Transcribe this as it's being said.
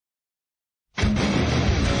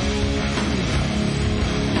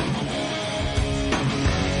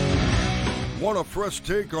Want a fresh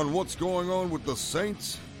take on what's going on with the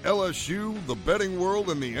Saints, LSU, the betting world,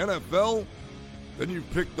 and the NFL? Then you've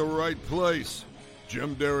picked the right place.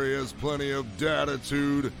 Jim Derry has plenty of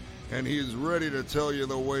datitude, and he is ready to tell you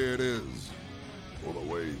the way it is. Or the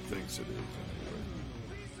way he thinks it is, anyway.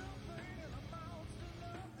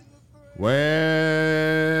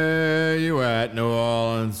 Where you at, New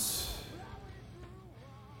Orleans?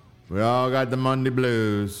 We all got the Monday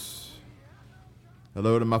blues.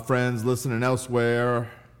 Hello to my friends listening elsewhere,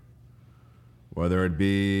 whether it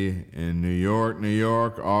be in New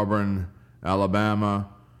York, Auburn, Alabama,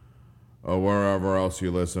 or wherever else you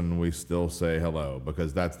listen. We still say hello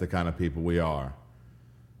because that's the kind of people we are.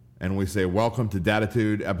 And we say welcome to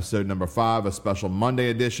Datitude, episode number 5, a special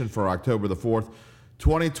Monday edition for October the 4th,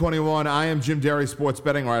 2021. I am Jim Derry, sports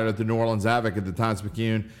betting writer at the New Orleans Advocate, the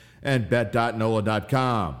Times-Picayune, and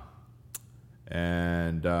bet.nola.com.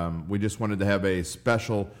 And we just wanted to have a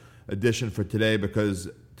special edition for today because,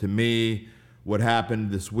 to me, what happened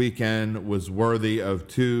this weekend was worthy of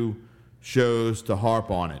 2 shows to harp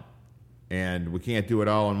on it. And we can't do it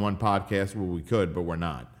all in one podcast. Well, we could, but we're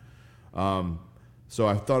not. So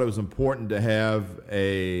I thought it was important to have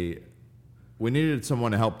we needed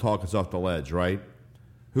someone to help talk us off the ledge, right?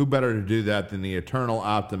 Who better to do that than the eternal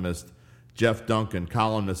optimist, Jeff Duncan,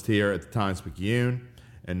 columnist here at the Times-Picayune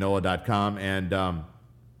and NOLA.com. And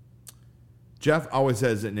Jeff always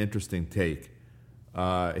has an interesting take.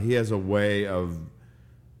 He has a way of,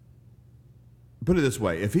 put it this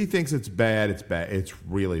way, if he thinks it's bad, it's bad. It's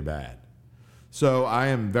really bad. So I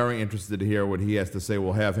am very interested to hear what he has to say.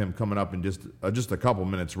 We'll have him coming up in just a couple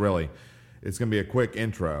minutes, really. It's going to be a quick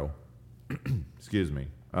intro. Excuse me.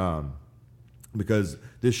 Because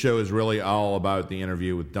this show is really all about the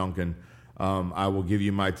interview with Duncan. I will give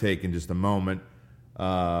you my take in just a moment.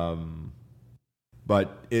 But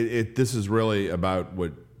this is really about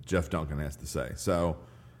what Jeff Duncan has to say. So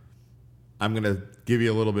I'm going to give you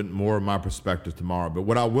a little bit more of my perspective tomorrow. But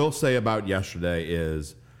what I will say about yesterday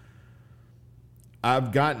is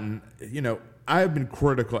I've been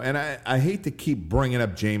critical, and I hate to keep bringing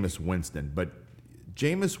up Jameis Winston, but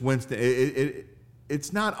Jameis Winston,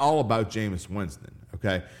 it's not all about Jameis Winston,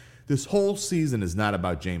 okay? This whole season is not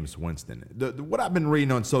about Jameis Winston. What I've been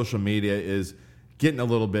reading on social media is getting a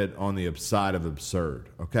little bit on the side of absurd,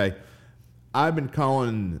 okay? I've been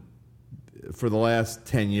calling for the last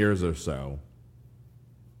 10 years or so,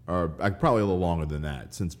 or probably a little longer than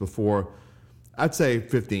that, since before, I'd say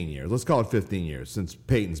 15 years. Let's call it 15 years since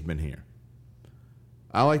Peyton's been here.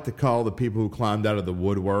 I like to call the people who climbed out of the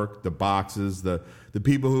woodwork, the boxes, the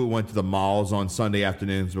people who went to the malls on Sunday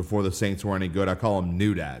afternoons before the Saints were any good, I call them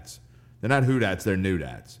new-dads. They're not who-dads, they're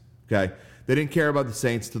new-dads, okay? They didn't care about the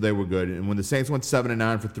Saints till they were good. And when the Saints went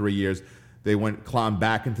 7-9 for 3 years, they climbed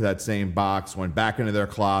back into that same box, went back into their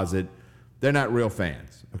closet. They're not real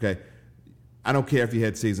fans, okay? I don't care if you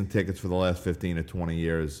had season tickets for the last 15 or 20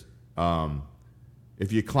 years.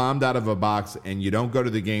 If you climbed out of a box and you don't go to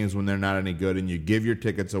the games when they're not any good and you give your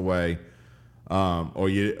tickets away, or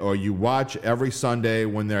you watch every Sunday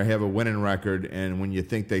when they have a winning record, and when you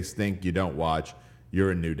think they stink, you don't watch, you're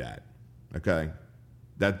a new dad, okay?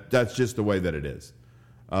 That's just the way that it is.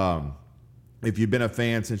 If you've been a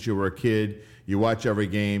fan since you were a kid, you watch every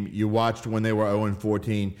game. You watched when they were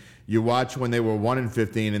 0-14. You watched when they were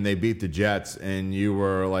 1-15 and they beat the Jets, and you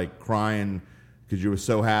were like crying because you were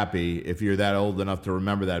so happy. If you're that old enough to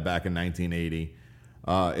remember that back in 1980,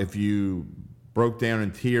 if you broke down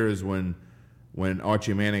in tears when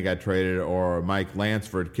Archie Manning got traded or Mike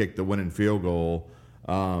Lansford kicked the winning field goal,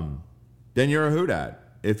 then you're a hoodat.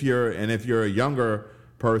 If you're a younger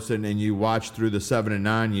person and you watch through the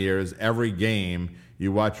 7-9 years, every game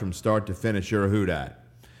you watch from start to finish, you're a hoodat.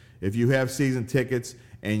 If you have season tickets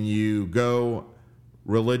and you go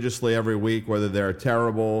religiously every week, whether they're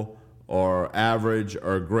terrible or average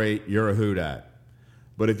or great, you're a hoodat.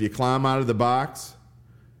 But if you climb out of the box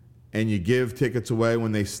and you give tickets away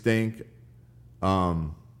when they stink,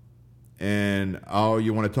 and all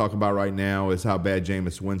you want to talk about right now is how bad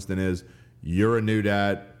Jameis Winston is, you're a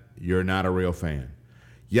hoodat. You're not a real fan.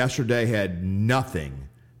 Yesterday had nothing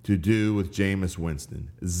to do with Jameis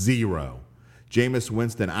Winston. Zero. Jameis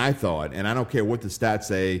Winston, I thought, and I don't care what the stats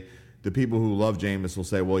say, the people who love Jameis will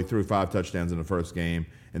say, well, he threw 5 touchdowns in the first game,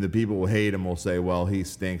 and the people who hate him will say, well, he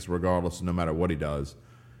stinks regardless, no matter what he does.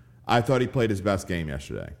 I thought he played his best game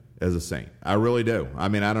yesterday as a Saint. I really do. I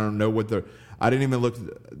mean, I don't know I didn't even look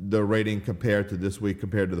at the rating compared to this week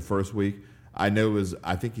compared to the first week. I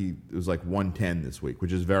think it was like 110 this week,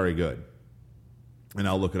 which is very good. And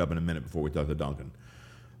I'll look it up in a minute before we talk to Duncan.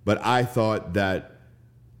 But I thought that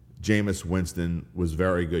Jameis Winston was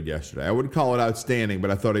very good yesterday. I wouldn't call it outstanding,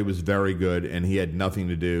 but I thought he was very good, and he had nothing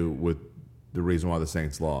to do with the reason why the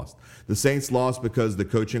Saints lost. The Saints lost because the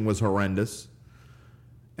coaching was horrendous,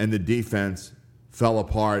 and the defense fell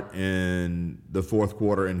apart in the fourth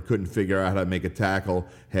quarter and couldn't figure out how to make a tackle,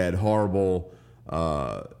 had horrible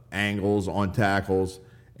angles on tackles,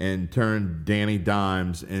 and turned Danny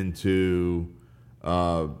Dimes into,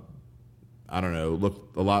 looked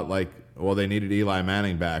a lot like, well, they needed Eli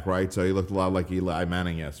Manning back, right? So he looked a lot like Eli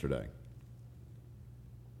Manning yesterday,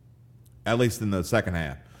 at least in the second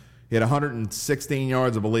half. He had 116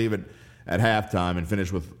 yards, I believe, at halftime and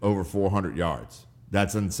finished with over 400 yards.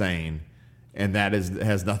 That's insane, and that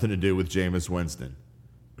has nothing to do with Jameis Winston.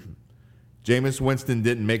 Jameis Winston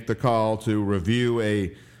didn't make the call to review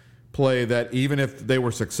a play that even if they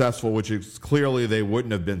were successful, which is clearly they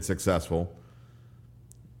wouldn't have been successful,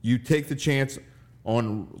 you take the chance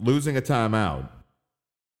on losing a timeout,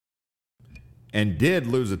 and did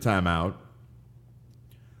lose a timeout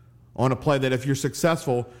on a play that if you're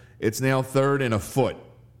successful, it's now 3rd and a foot,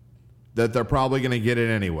 that they're probably going to get it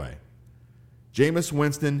anyway. Jameis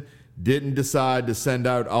Winston didn't decide to send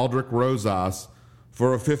out Aldrick Rosas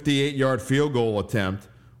for a 58-yard field goal attempt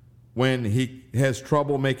when he has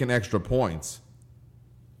trouble making extra points.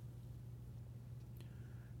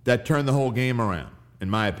 That turned the whole game around,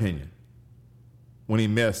 in my opinion, when he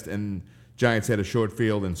missed and Giants had a short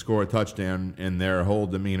field and score a touchdown and their whole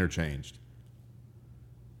demeanor changed.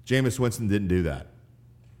 Jameis Winston didn't do that.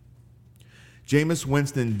 Jameis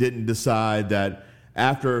Winston didn't decide that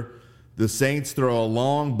after the Saints throw a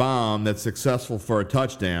long bomb that's successful for a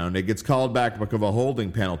touchdown, it gets called back because of a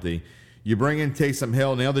holding penalty. You bring in Taysom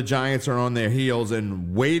Hill. Now the Giants are on their heels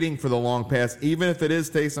and waiting for the long pass, even if it is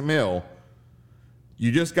Taysom Hill.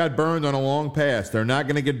 You just got burned on a long pass. They're not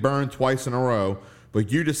going to get burned twice in a row,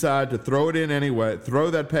 but you decide to throw it in anyway,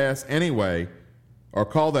 throw that pass anyway, or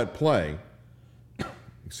call that play.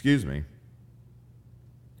 Excuse me.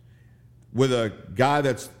 With a guy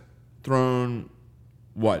that's thrown,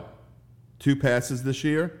 2 passes this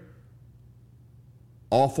year?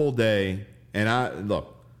 Awful day. And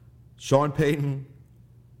look, Sean Payton,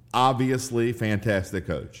 obviously fantastic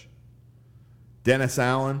coach. Dennis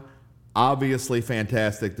Allen, obviously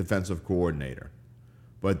fantastic defensive coordinator.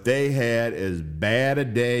 But they had as bad a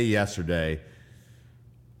day yesterday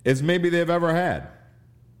as maybe they've ever had.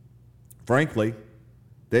 Frankly,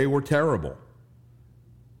 they were terrible.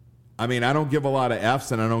 I mean, I don't give a lot of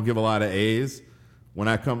F's and I don't give a lot of A's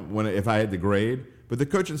if I had to grade, but the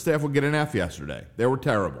coaching staff would get an F yesterday. They were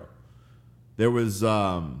terrible. There was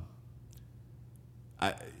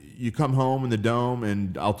you come home in the Dome,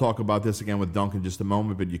 and I'll talk about this again with Duncan in just a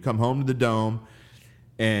moment, but you come home to the Dome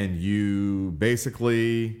and you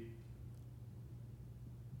basically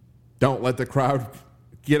don't let the crowd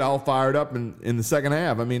get all fired up in the second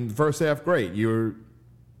half. I mean, the first half, great. You were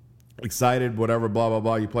excited, whatever, blah, blah,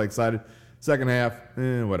 blah. You play excited. Second half,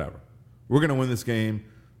 whatever. We're going to win this game,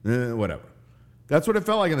 whatever. That's what it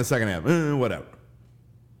felt like in the second half, whatever.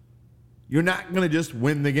 You're not going to just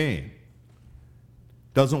win the game.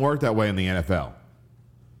 Doesn't work that way in the NFL.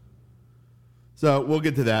 So we'll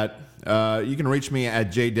get to that. You can reach me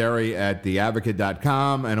at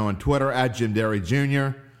jderry@theadvocate.com and on Twitter at Jim Derry Jr.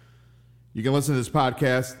 You can listen to this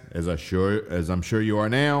podcast, as I'm sure you are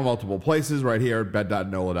now, multiple places right here at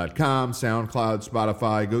bet.nola.com, SoundCloud,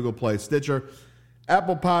 Spotify, Google Play, Stitcher,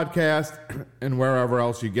 Apple Podcast, and wherever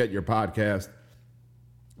else you get your podcast.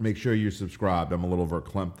 Make sure you're subscribed. I'm a little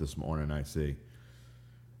verklempt this morning, I see.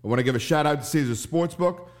 I want to give a shout-out to Caesars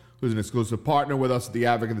Sportsbook, who's an exclusive partner with us at The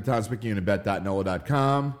Advocate, the Times Picayune, at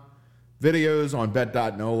bet.nola.com. Videos on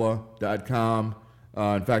bet.nola.com.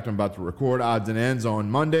 In fact, I'm about to record Odds and Ends on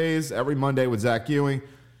Mondays, every Monday with Zach Ewing.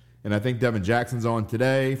 And I think Devin Jackson's on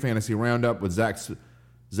today. Fantasy Roundup with Zach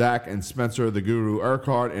and Spencer, the Guru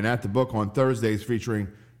Urquhart. And At the Book on Thursdays featuring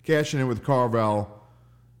Cashing In with Carvel,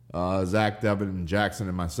 Zach, Devin, Jackson,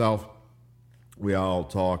 and myself. We all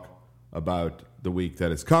talk about the week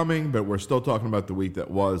that is coming, but we're still talking about the week that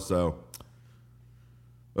was. So,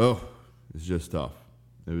 it's just tough.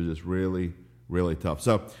 It was just really, really tough.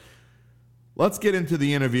 So, let's get into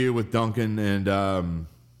the interview with Duncan, and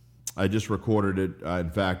I just recorded it. In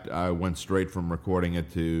fact, I went straight from recording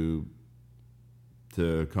it to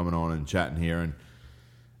coming on and chatting here, and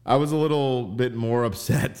I was a little bit more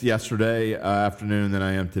upset yesterday afternoon than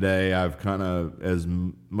I am today. I've kind of, as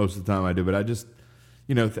most of the time I do, but I just,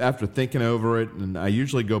 after thinking over it, and I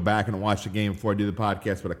usually go back and watch the game before I do the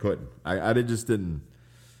podcast, but I couldn't. I just didn't.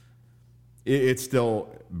 It's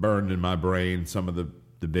still burned in my brain, some of the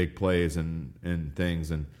big plays and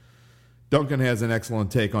things. And Duncan has an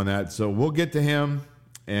excellent take on that. So we'll get to him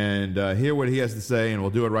and hear what he has to say, and we'll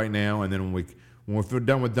do it right now. And then when we're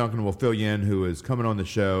done with Duncan, we'll fill you in, who is coming on the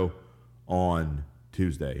show on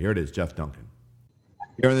Tuesday. Here it is, Jeff Duncan.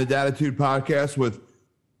 Here on the Datitude Podcast with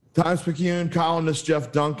Times-Picayune columnist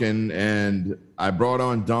Jeff Duncan, and I brought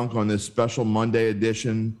on Dunk on this special Monday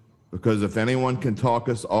edition because if anyone can talk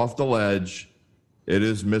us off the ledge, it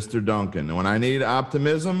is Mr. Duncan. And when I need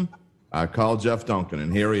optimism, I call Jeff Duncan,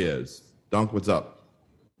 and here he is. Dunk, what's up?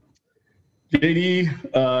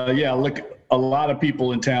 JD, look, a lot of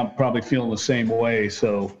people in town probably feeling the same way.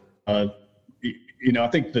 So, I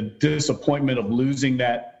think the disappointment of losing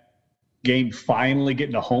that game, finally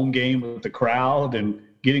getting a home game with the crowd and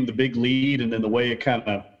getting the big lead, and then the way it kind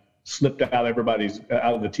of slipped out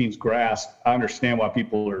of the team's grasp, I understand why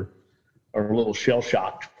people are a little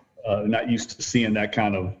shell-shocked, not used to seeing that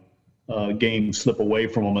kind of game slip away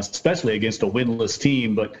from them, especially against a winless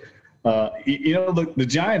team. But, the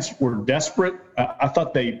Giants were desperate. I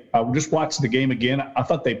just watched the game again. I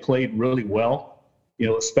thought they played really well,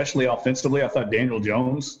 especially offensively. I thought Daniel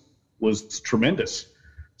Jones was tremendous.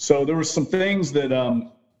 So there were some things that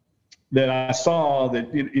I saw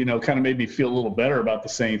that, kind of made me feel a little better about the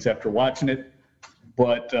Saints after watching it.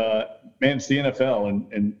 But, man, it's the NFL,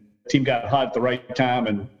 and the team got hot at the right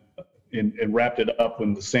time and wrapped it up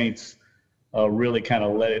when the Saints really kind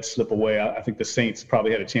of let it slip away. I think the Saints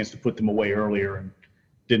probably had a chance to put them away earlier and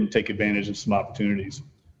didn't take advantage of some opportunities.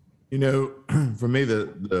 For me,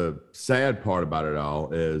 the sad part about it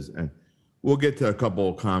all is, and we'll get to a couple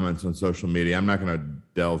of comments on social media. I'm not going to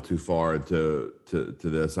delve too far into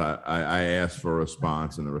this. I asked for a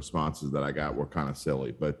response, and the responses that I got were kind of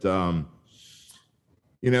silly. But,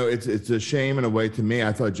 it's a shame in a way to me.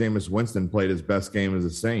 I thought Jameis Winston played his best game as a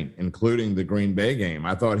Saint, including the Green Bay game.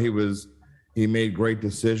 I thought he made great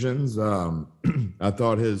decisions. I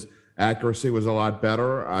thought his accuracy was a lot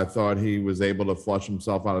better. I thought he was able to flush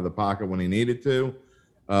himself out of the pocket when he needed to.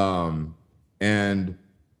 And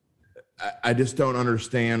I just don't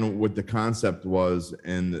understand what the concept was.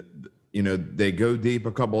 And, they go deep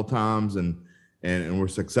a couple of times and were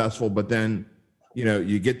successful. But then,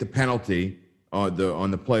 you get the penalty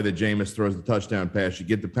on the play that Jameis throws the touchdown pass. You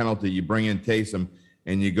get the penalty, you bring in Taysom,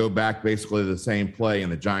 and you go back basically to the same play,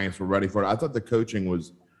 and the Giants were ready for it. I thought the coaching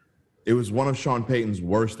was one of Sean Payton's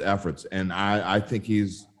worst efforts, and I think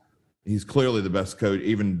he's clearly the best coach,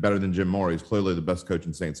 even better than Jim Mora. He's clearly the best coach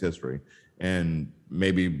in Saints history, and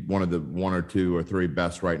maybe one of the 1 or 2 or 3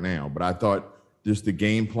 best right now. But I thought just the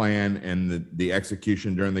game plan and the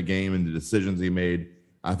execution during the game and the decisions he made,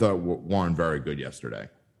 I thought weren't very good yesterday.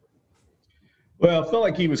 Well, I felt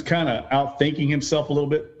like he was kind of outthinking himself a little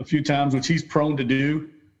bit a few times, which he's prone to do.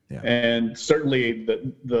 Yeah. And certainly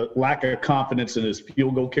the lack of confidence in his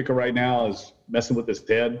field goal kicker right now is messing with his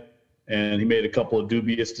head. And he made a couple of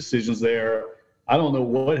dubious decisions there. I don't know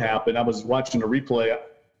what happened. I was watching a replay.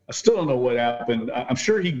 I still don't know what happened. I'm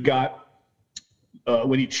sure he got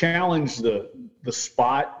when he challenged the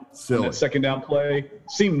spot on that second down play,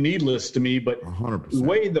 seemed needless to me, but 100%. The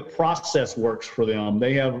way the process works for them,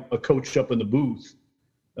 they have a coach up in the booth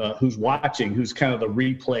who's watching, who's kind of the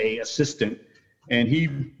replay assistant, and he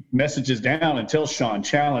messages down and tells Sean,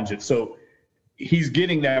 challenge it. So he's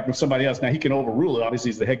getting that from somebody else. Now, he can overrule it. Obviously,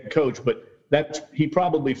 he's the head coach, but he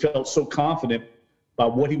probably felt so confident by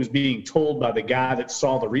what he was being told by the guy that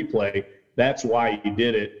saw the replay. That's why he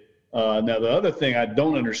did it. Now, the other thing I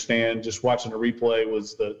don't understand, just watching the replay,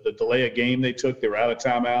 was the delay of game they took. They were out of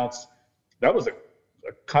timeouts. That was a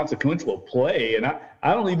consequential play, and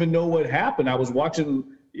I don't even know what happened. I was watching.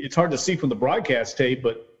 It's hard to see from the broadcast tape,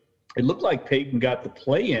 but it looked like Peyton got the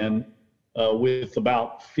play in with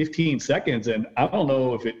about 15 seconds, and I don't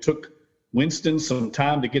know if it took Winston some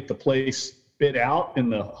time to get the play spit out in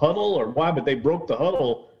the huddle or why, but they broke the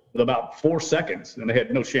huddle with about 4 seconds, and they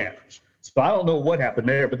had no chance. So I don't know what happened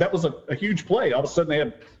there, but that was a huge play. All of a sudden they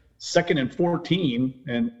have 2nd and 14,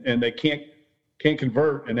 and they can't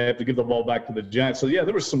convert, and they have to give the ball back to the Giants. So, yeah,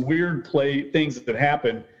 there were some weird things that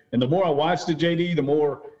happened. And the more I watched it, JD, the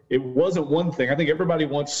more it wasn't one thing. I think everybody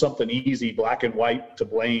wants something easy, black and white, to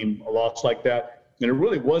blame a loss like that. And it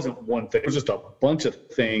really wasn't one thing. It was just a bunch of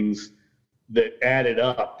things that added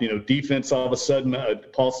up. Defense, all of a sudden,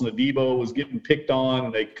 Paulson Adebo was getting picked on,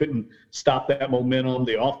 and they couldn't stop that momentum.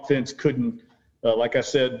 The offense couldn't, like I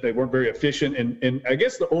said, they weren't very efficient. And I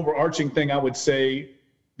guess the overarching thing I would say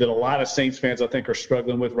that a lot of Saints fans, I think, are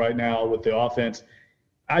struggling with right now with the offense,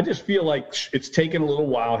 I just feel like it's taken a little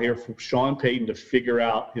while here for Sean Payton to figure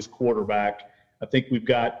out his quarterback. I think we've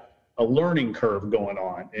got a learning curve going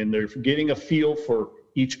on, and they're getting a feel for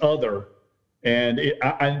each other. And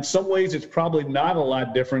in some ways, it's probably not a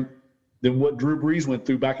lot different than what Drew Brees went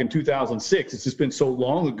through back in 2006. It's just been so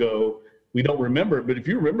long ago, we don't remember it. But if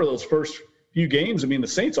you remember those first few games, I mean, the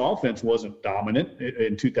Saints offense wasn't dominant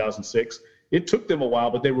in 2006. It took them a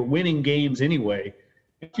while, but they were winning games anyway.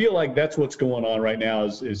 I feel like that's what's going on right now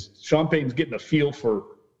is Sean Payton's getting a feel for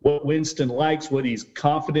what Winston likes, what he's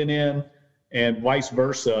confident in, and vice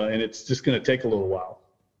versa, and it's just going to take a little while.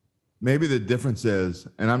 Maybe the difference is,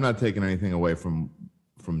 and I'm not taking anything away from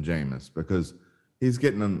Jameis, because he's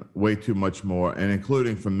getting way too much more, and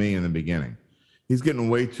including from me in the beginning, he's getting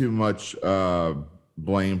way too much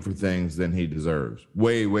blame for things than he deserves.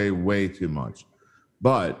 Way, way, way too much.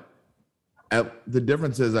 But the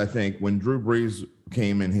difference is, I think, when Drew Brees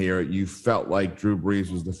came in here, you felt like Drew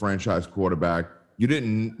Brees was the franchise quarterback. You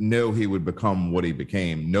didn't know he would become what he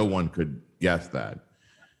became. No one could guess that.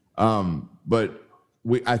 But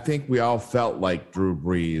I think we all felt like Drew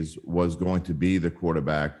Brees was going to be the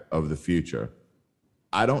quarterback of the future.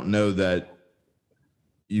 I don't know that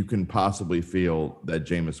you can possibly feel that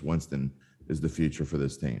Jameis Winston is the future for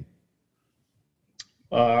this team.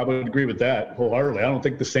 I would agree with that wholeheartedly. I don't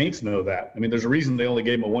think the Saints know that. I mean, there's a reason they only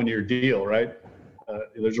gave him a one-year deal, right?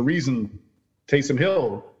 There's a reason Taysom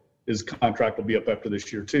Hill, his contract will be up after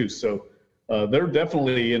this year too. So they're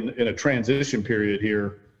definitely in a transition period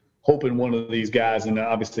here, hoping one of these guys, and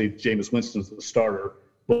obviously Jameis Winston's the starter,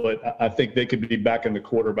 but I think they could be back in the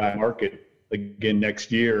quarterback market again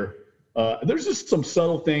next year. There's just some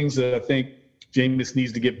subtle things that I think Jameis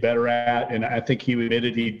needs to get better at, and I think he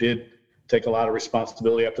admitted he did take a lot of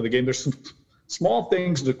responsibility after the game. There's some small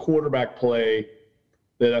things to quarterback play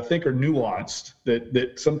that I think are nuanced,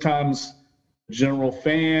 that sometimes the general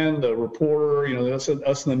fan, the reporter, us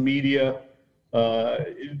in the media,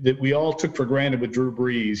 that we all took for granted with Drew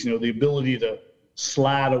Brees, the ability to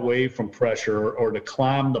slide away from pressure or to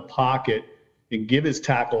climb the pocket and give his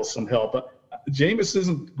tackles some help. Jameis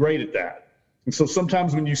isn't great at that. And so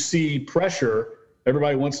sometimes when you see pressure,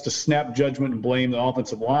 everybody wants to snap judgment and blame the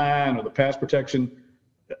offensive line or the pass protection.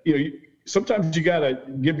 Sometimes you got to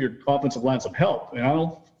give your offensive line some help. And I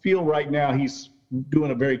don't feel right now he's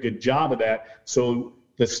doing a very good job of that. So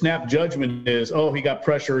the snap judgment is, he got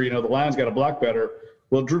pressure, the line's got to block better.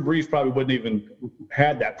 Well, Drew Brees probably wouldn't even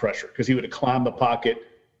had that pressure because he would have climbed the pocket,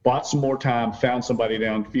 bought some more time, found somebody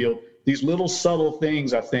downfield. These little subtle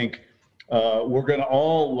things, I think, we're going to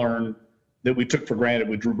all learn that we took for granted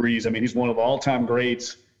with Drew Brees. I mean, he's one of all-time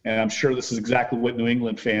greats, and I'm sure this is exactly what New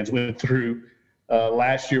England fans went through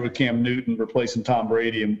last year with Cam Newton replacing Tom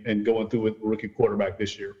Brady and going through with rookie quarterback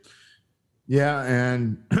this year. Yeah,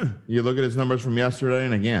 and you look at his numbers from yesterday,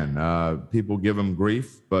 and again, people give him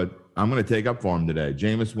grief, but I'm going to take up for him today.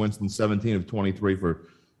 Jameis Winston, 17 of 23 for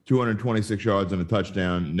 226 yards and a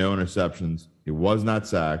touchdown, no interceptions. He was not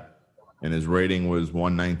sacked, and his rating was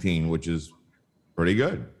 119, which is pretty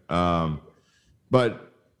good.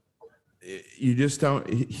 But you just don't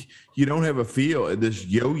have a feel. This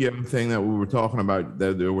yo-yo thing that we were talking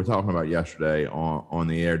about yesterday on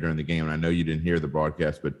the air during the game, and I know you didn't hear the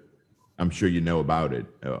broadcast, but I'm sure you know about it,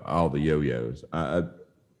 all the yo-yos.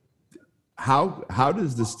 How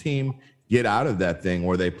does this team get out of that thing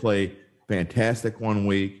where they play fantastic one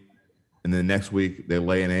week and the next week they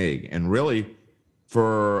lay an egg? And really,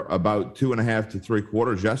 for about 2.5 to 3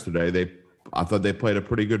 quarters yesterday, I thought they played a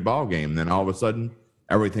pretty good ball game. Then all of a sudden,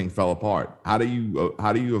 everything fell apart. How do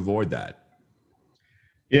you avoid that?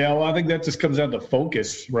 Yeah, well, I think that just comes down to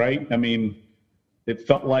focus, right? I mean, it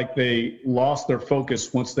felt like they lost their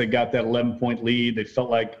focus once they got that 11-point lead. They felt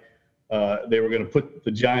like they were going to put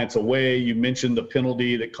the Giants away. You mentioned the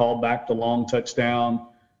penalty that called back the long touchdown.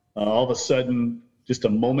 All of a sudden, just a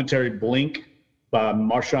momentary blink by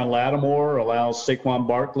Marshawn Lattimore allows Saquon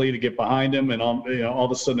Barkley to get behind him, and all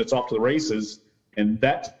of a sudden it's off to the races. And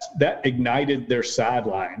that ignited their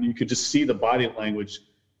sideline. You could just see the body language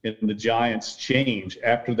in the Giants change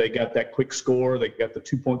after they got that quick score. They got the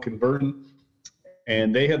 2-point conversion,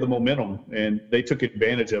 and they had the momentum, and they took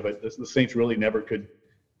advantage of it. The Saints really never could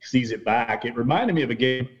seize it back. It reminded me of a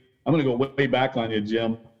game. I'm going to go way back on you,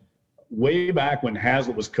 Jim. Way back when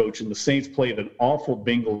Haslett was coaching, the Saints played an awful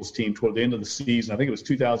Bengals team toward the end of the season. I think it was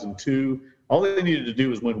 2002. All they needed to do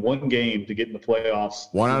was win one game to get in the playoffs.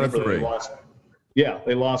 1 out of 3.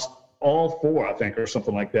 They lost all 4, I think, or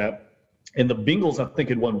something like that. And the Bengals, I think,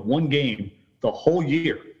 had won one game the whole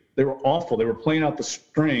year. They were awful. They were playing out the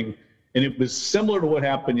string. And it was similar to what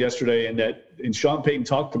happened yesterday and Sean Payton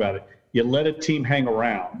talked about it. You let a team hang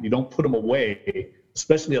around. You don't put them away,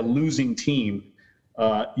 especially a losing team.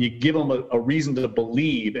 You give them a reason to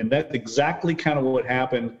believe, and that's exactly kind of what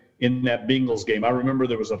happened in that Bengals game. I remember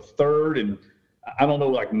there was a third and, I don't know,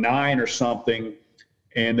 like 9 or something,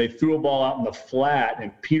 and they threw a ball out in the flat,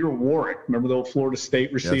 and Peter Warrick, remember the old Florida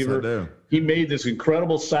State receiver? Yes, I do. He made this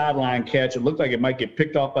incredible sideline catch. It looked like it might get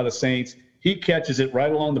picked off by the Saints. He catches it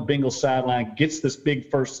right along the Bengals sideline, gets this big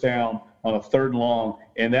first down on a 3rd and long,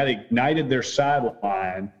 and that ignited their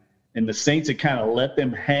sideline. And the Saints had kind of let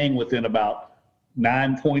them hang within about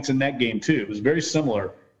 9 points in that game, too. It was very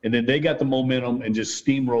similar. And then they got the momentum and just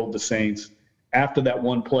steamrolled the Saints after that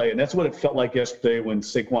one play. And that's what it felt like yesterday when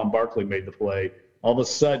Saquon Barkley made the play. All of a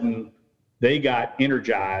sudden, they got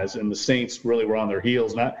energized, and the Saints really were on their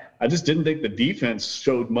heels. And I just didn't think the defense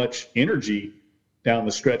showed much energy down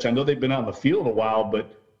the stretch. I know they've been on the field a while,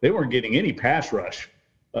 but they weren't getting any pass rush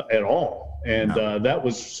at all. And that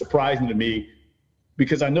was surprising to me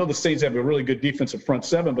because I know the Saints have a really good defensive front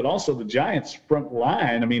seven, but also the Giants' front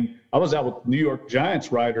line. I mean, I was out with New York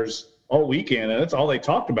Giants writers all weekend, and that's all they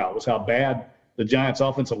talked about was how bad the Giants'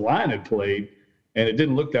 offensive line had played, and it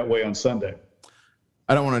didn't look that way on Sunday.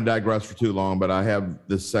 I don't want to digress for too long, but I have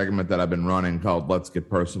this segment that I've been running called Let's Get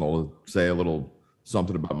Personal, to say a little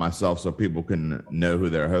something about myself so people can know who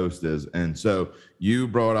their host is. And so you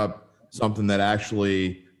brought up something that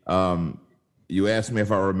actually you asked me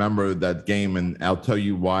if I remember that game, and I'll tell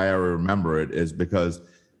you why I remember it is because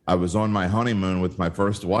I was on my honeymoon with my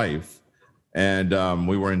first wife, and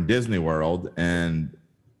we were in Disney World, and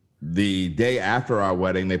the day after our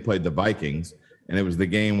wedding, they played the Vikings, and it was the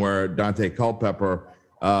game where Dante Culpepper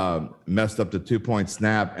messed up the 2-point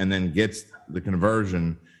snap and then gets the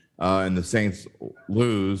conversion, and the Saints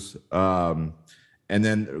lose. And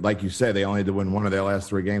then, like you said, they only had to win one of their last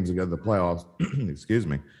 3 games to go to the playoffs. Excuse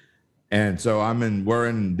me. And so we're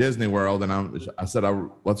in Disney World, and I said,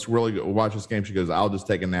 let's really go watch this game. She goes, I'll just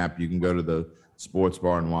take a nap. You can go to the sports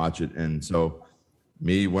bar and watch it. And so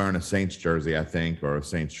me wearing a Saints jersey, I think, or a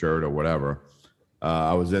Saints shirt or whatever,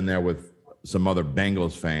 I was in there with some other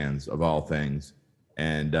Bengals fans of all things.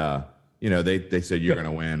 And, they said, you're going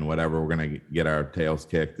to win, whatever. We're going to get our tails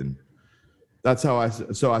kicked. And that's how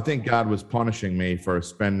so I think God was punishing me for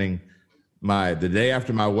spending the day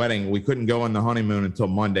after my wedding. We couldn't go on the honeymoon until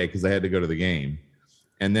Monday because I had to go to the game.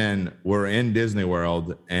 And then we're in Disney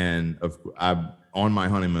World, and I'm on my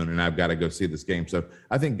honeymoon, and I've got to go see this game. So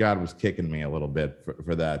I think God was kicking me a little bit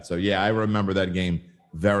for that. So, yeah, I remember that game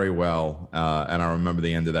very well, and I remember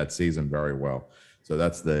the end of that season very well. So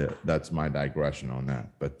that's my digression on that.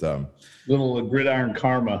 But little gridiron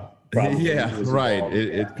karma. Probably yeah, right.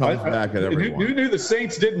 It comes back at everyone. You knew the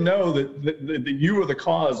Saints didn't know that you were the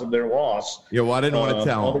cause of their loss. Yeah, well, I didn't want to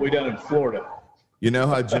tell all them. the way down in Florida. You know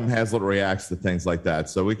how Jim Haslett reacts to things like that,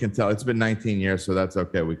 so we can tell. It's been 19 years, so that's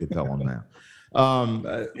okay. We can tell him now.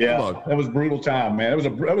 Look, that was a brutal time, man.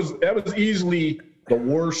 That was easily the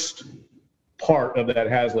worst part of that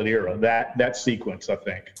Haslett era. That sequence, I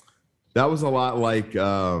think. That was a lot like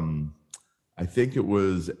I think it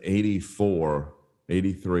was 84.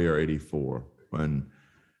 83 or 84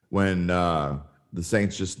 when the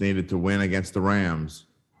Saints just needed to win against the Rams,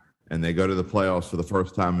 and they go to the playoffs for the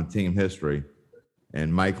first time in team history,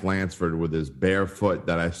 and Mike Lansford with his bare foot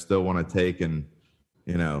that I still want to take and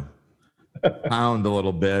pound a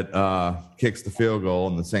little bit kicks the field goal,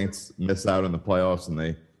 and the Saints miss out in the playoffs, and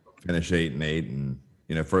they finish 8-8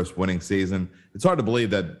 and first winning season. It's hard to believe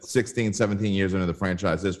that 16 17 years into the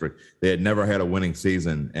franchise history they had never had a winning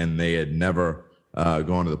season, and they had never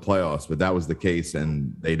going to the playoffs, but that was the case,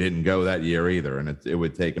 and they didn't go that year either. And it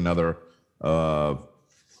would take another 4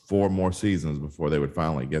 more seasons before they would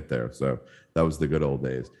finally get there. So that was the good old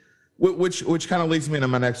days. Which kind of leads me into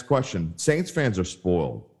my next question. Saints fans are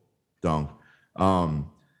spoiled, Dunk.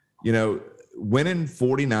 Winning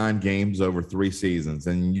 49 games over 3 seasons,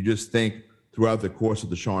 and you just think throughout the course of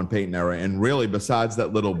the Sean Payton era, and really besides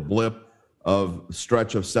that little blip of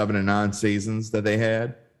stretch of 7 and 9 seasons that they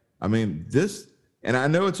had, I mean, and I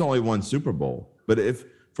know it's only one Super Bowl, but if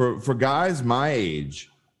for guys my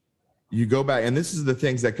age, you go back, and this is the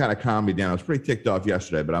things that kind of calm me down. I was pretty ticked off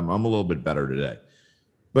yesterday, but I'm a little bit better today.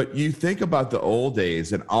 But you think about the old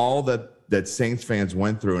days and all that Saints fans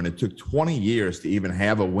went through, and it took 20 years to even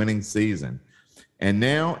have a winning season. And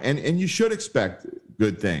now, and you should expect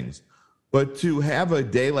good things, but to have a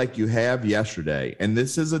day like you have yesterday, and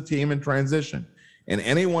this is a team in transition, and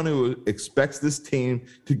anyone who expects this team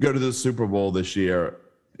to go to the Super Bowl this year,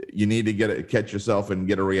 you need to catch yourself and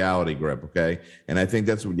get a reality grip, okay? And I think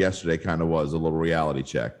that's what yesterday kind of was, a little reality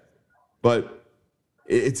check. But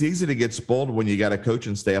it's easy to get spoiled when you got a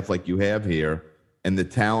coaching staff like you have here and the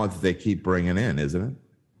talent that they keep bringing in, isn't it?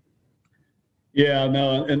 Yeah,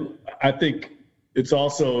 no, and I think it's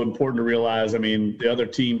also important to realize, I mean, the other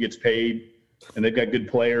team gets paid and they've got good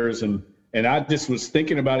players, and I just was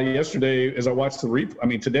thinking about it yesterday as I watched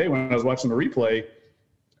today when I was watching the replay,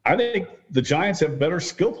 I think the Giants have better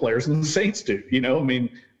skill players than the Saints do.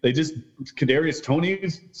 Kadarius Toney,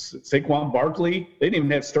 Saquon Barkley, they didn't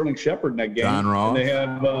even have Sterling Shepard in that game. John Ross. And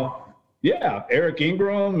they have, Eric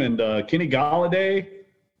Ingram and Kenny Golladay.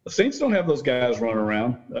 The Saints don't have those guys running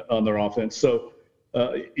around on their offense. So,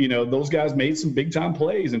 those guys made some big-time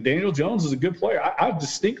plays. And Daniel Jones is a good player. I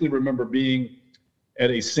distinctly remember being at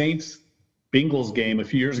a Saints-Bengals game a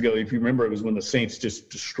few years ago. If you remember, it was when the Saints just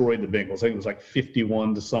destroyed the Bengals. I think it was like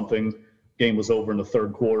 51 to something. Game was over in the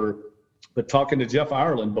third quarter. But talking to Jeff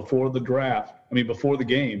Ireland before the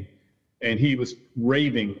game, and he was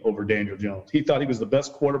raving over Daniel Jones. He thought he was the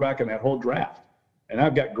best quarterback in that whole draft. And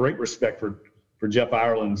I've got great respect for Jeff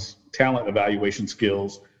Ireland's talent evaluation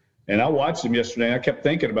skills. And I watched him yesterday, and I kept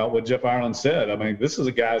thinking about what Jeff Ireland said. I mean, this is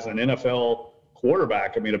a guy who's an NFL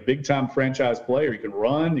quarterback. I mean, a big-time franchise player. He can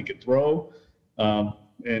run, he can throw, and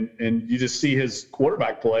you just see his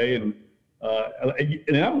quarterback play. And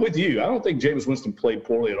I'm with you. I don't think Jameis Winston played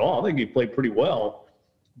poorly at all. I think he played pretty well.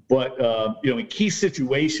 But, in key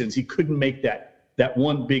situations, he couldn't make that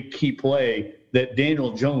one big key play that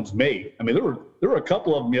Daniel Jones made. I mean, there were a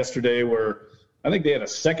couple of them yesterday where I think they had a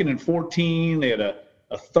 2nd and 14, they had a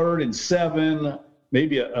 3rd and 7,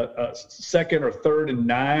 maybe a 2nd or 3rd and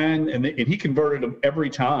 9, and he converted them every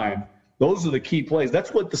time. Those are the key plays.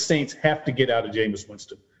 That's what the Saints have to get out of Jameis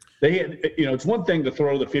Winston. They had, it's one thing to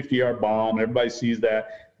throw the 50-yard bomb. Everybody sees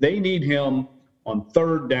that. They need him on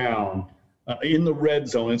 3rd down in the red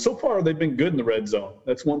zone. And so far, they've been good in the red zone.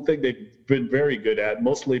 That's one thing they've been very good at,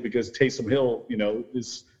 mostly because Taysom Hill,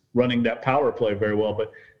 is running that power play very well.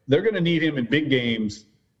 But they're going to need him in big games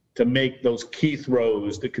to make those key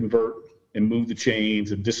throws to convert and move the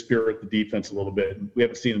chains and dispirit the defense a little bit. We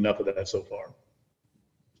haven't seen enough of that so far.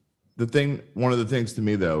 One of the things to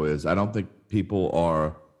me, though, is I don't think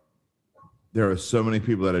there are so many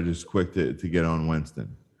people that are just quick to get on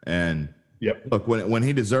Winston. And yep. Look, when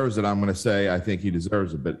he deserves it, I'm going to say I think he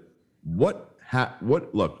deserves it. But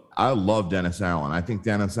look, I love Dennis Allen. I think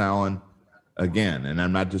Dennis Allen, again, and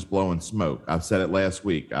I'm not just blowing smoke. I've said it last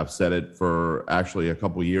week. I've said it for actually a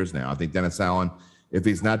couple of years now. I think Dennis Allen, if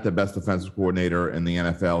he's not the best defensive coordinator in the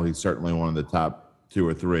NFL, he's certainly one of the top 2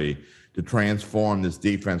 or 3 to transform this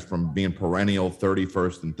defense from being perennial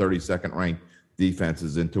 31st and 32nd ranked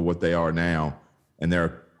defenses into what they are now. And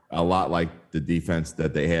they're a lot like the defense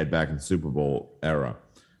that they had back in Super Bowl era,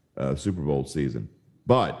 Super Bowl season.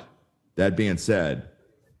 But that being said,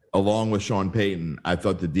 along with Sean Payton, I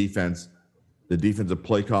thought the defensive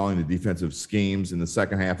play calling, the defensive schemes in the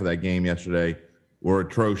second half of that game yesterday were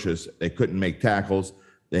atrocious. They couldn't make tackles.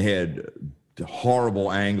 They had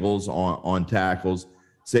horrible angles on tackles.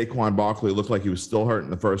 Saquon Barkley looked like he was still hurt in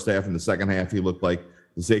the first half. In the second half, he looked like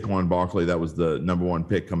the Saquon Barkley that was the number 1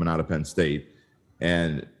 pick coming out of Penn State.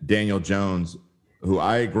 And Daniel Jones, who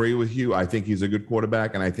I agree with you, I think he's a good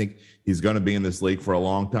quarterback, and I think he's going to be in this league for a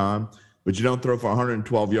long time. But you don't throw for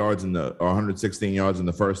 112 yards or 116 yards in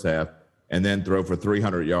the first half and then throw for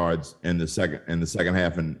 300 yards in the second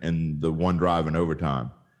half and the one drive in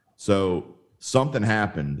overtime. So something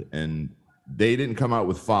happened, and they didn't come out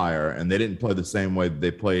with fire, and they didn't play the same way that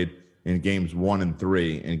they played in games 1 and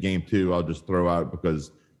 3. In game 2, I'll just throw out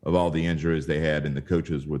because of all the injuries they had and the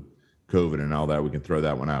coaches with COVID and all that. We can throw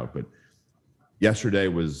that one out. But yesterday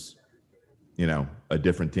was, a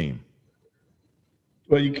different team.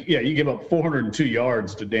 Well, you give up 402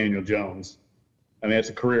 yards to Daniel Jones. I mean, that's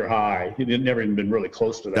a career high. He never even been really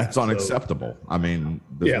close to that. That's unacceptable. I mean,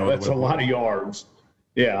 that's a lot of yards.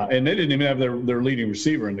 Yeah, and they didn't even have their leading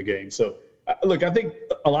receiver in the game. So, look, I think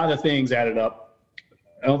a lot of things added up.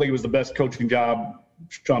 I don't think it was the best coaching job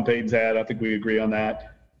Sean Payton's had. I think we agree on that.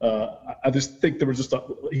 I just think there was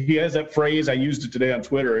he has that phrase. I used it today on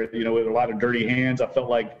Twitter, with a lot of dirty hands. I felt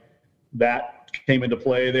like that came into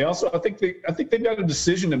play. They also, I think they've got a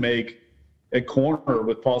decision to make at corner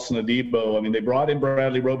with Paulson Adebo. I mean, they brought in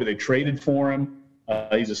Bradley Roby. They traded for him.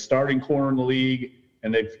 He's a starting corner in the league,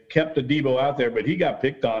 and they've kept Adebo out there, but he got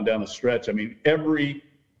picked on down the stretch. I mean, every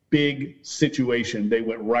big situation, they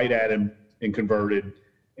went right at him and converted.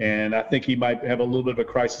 And I think he might have a little bit of a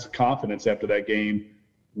crisis of confidence after that game.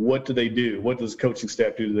 What do they do? What does the coaching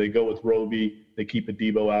staff do? Do they go with Roby? They keep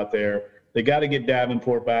Adebo out there. They got to get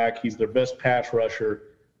Davenport back. He's their best pass rusher.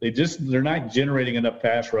 They're not generating enough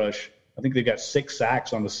pass rush. I think they got 6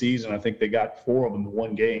 sacks on the season. I think they got 4 of them in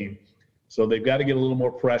one game. So they've got to get a little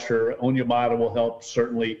more pressure. Onyemata will help,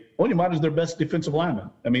 certainly. Onyemata is their best defensive lineman.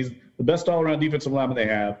 I mean, he's the best all-around defensive lineman they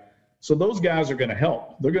have. So those guys are going to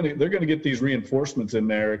help. They're going to get these reinforcements in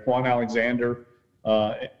there. Quan Alexander.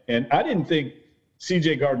 And I didn't think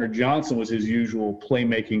C.J. Gardner-Johnson was his usual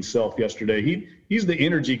playmaking self yesterday. He's the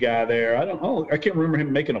energy guy there. I can't remember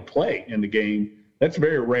him making a play in the game. That's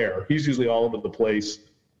very rare. He's usually all over the place.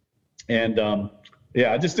 And,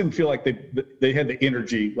 I just didn't feel like they had the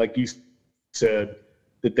energy, like you said,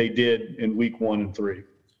 that they did in week 1 and 3.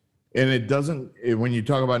 And it doesn't, when you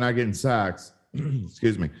talk about not getting sacks,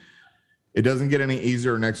 excuse me, it doesn't get any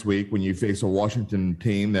easier next week when you face a Washington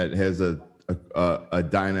team that has a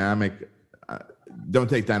dynamic. Don't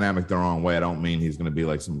take dynamic the wrong way. I don't mean he's going to be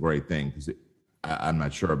like some great thing, because I'm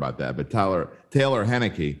not sure about that. But Taylor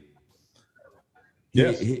Heinicke,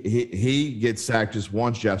 yes, he gets sacked just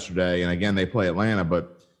once yesterday, and again they play Atlanta.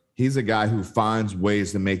 But he's a guy who finds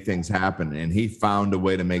ways to make things happen, and he found a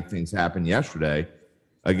way to make things happen yesterday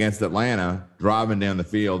against Atlanta, driving down the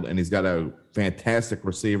field, and he's got a fantastic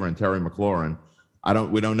receiver in Terry McLaurin.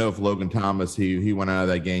 We don't know if Logan Thomas, he went out of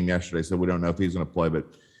that game yesterday, so we don't know if he's going to play, but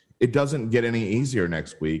it doesn't get any easier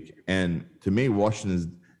next week. And to me, Washington's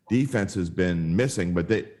defense has been missing, but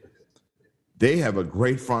they have a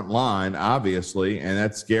great front line, obviously, and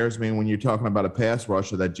that scares me when you're talking about a pass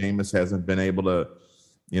rusher that Jameis hasn't been able to,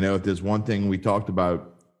 if there's one thing we talked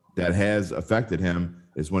about that has affected him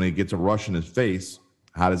is when he gets a rush in his face,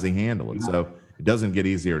 how does he handle it? So it doesn't get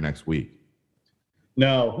easier next week.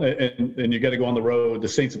 No, and you got to go on the road. The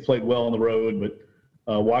Saints have played well on the road, but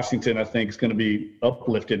Washington, I think, is going to be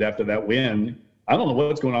uplifted after that win. I don't know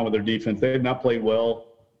what's going on with their defense. They have not played well.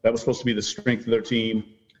 That was supposed to be the strength of their team.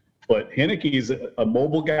 But Heinicke is a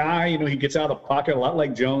mobile guy. He gets out of the pocket a lot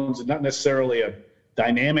like Jones. Not necessarily a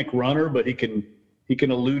dynamic runner, but he can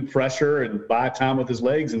elude pressure and buy time with his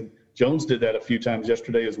legs. And Jones did that a few times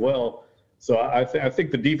yesterday as well. So I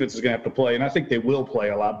think the defense is going to have to play, and I think they will play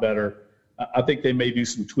a lot better. I think they may do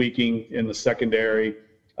some tweaking in the secondary.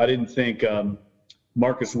 I didn't think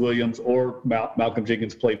Marcus Williams or Malcolm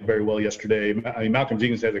Jenkins played very well yesterday. Malcolm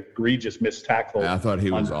Jenkins had an egregious missed tackle. I thought he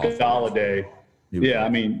was awful. Golladay.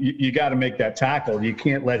 You got to make that tackle. You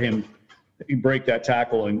can't let him break that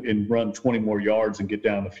tackle and run 20 more yards and get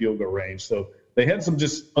down the field goal range. So they had some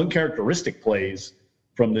just uncharacteristic plays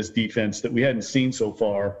from this defense that we hadn't seen so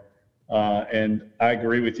far. And I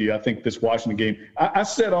agree with you. I think this Washington game, I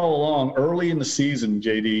said all along early in the season,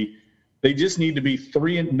 JD, they just need to be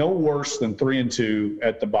no worse than 3-2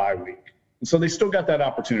 at the bye week. And so they still got that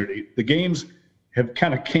opportunity. The games have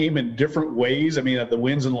kind of came in different ways. The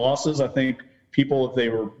wins and losses, I think people, if they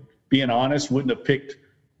were being honest, wouldn't have picked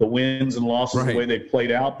the wins and losses the way they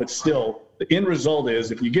played out. But still, the end result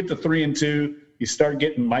is if you get to 3-2, you start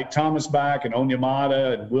getting Mike Thomas back and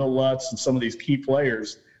Onyemata and Will Lutz and some of these key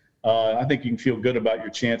players. I think you can feel good about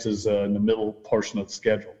your chances in the middle portion of the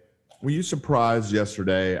schedule. Were you surprised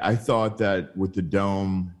yesterday? I thought that with the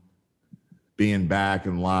Dome being back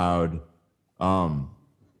and loud,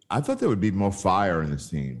 I thought there would be more fire in this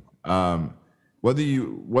team. How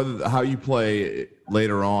you play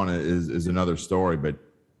later on is another story, but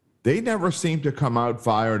they never seemed to come out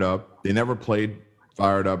fired up. They never played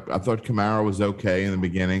fired up. I thought Kamara was okay in the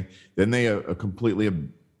beginning. Then they completely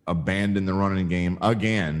abandoned the running game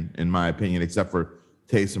again, in my opinion, except for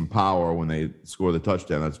Taysom Power when they score the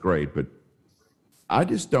touchdown. That's great, but I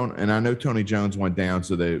just don't. And I know Tony Jones went down,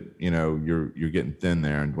 so you're getting thin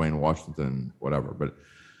there, and Dwayne Washington, whatever. But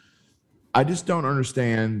I just don't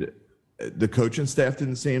understand. The coaching staff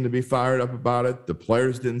didn't seem to be fired up about it. The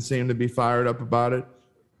players didn't seem to be fired up about it.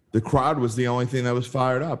 The crowd was the only thing that was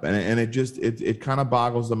fired up, and it kind of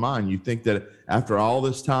boggles the mind. You think that after all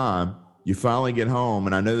this time, you finally get home,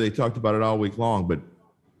 and I know they talked about it all week long, but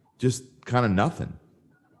just kind of nothing.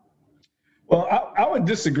 Well, I would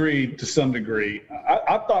disagree to some degree.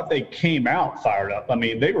 I thought they came out fired up.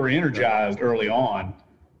 They were energized early on,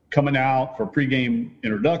 coming out for pregame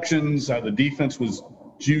introductions. The defense was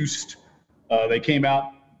juiced. They came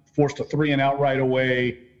out, forced a 3-and-out right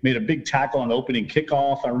away, made a big tackle on the opening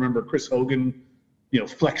kickoff. I remember Chris Hogan,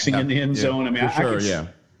 flexing in the end zone.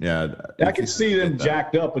 I could see them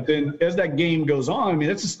jacked up, but then as that game goes on,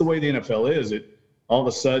 that's just the way the NFL is. All of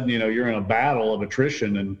a sudden, you're in a battle of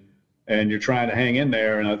attrition and you're trying to hang in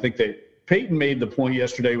there. And I think Peyton made the point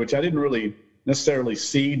yesterday, which I didn't really necessarily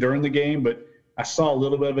see during the game, but I saw a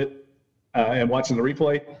little bit of it and watching the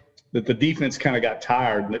replay, that the defense kind of got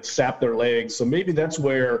tired and it sapped their legs. So maybe that's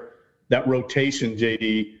where that rotation,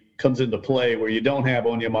 JD, comes into play, where you don't have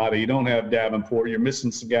Onyemata, you don't have Davenport, you're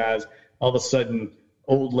missing some guys. All of a sudden,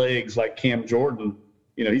 old legs like Cam Jordan,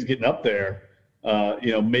 he's getting up there.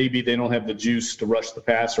 Maybe they don't have the juice to rush the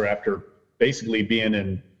passer after basically being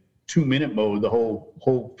in 2-minute mode the whole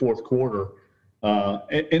fourth quarter.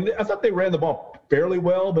 And I thought they ran the ball fairly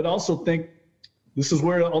well, but also think this is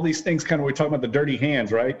where all these things we're talking about the dirty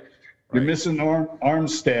hands, right? You're missing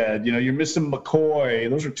Armstead. You're missing McCoy.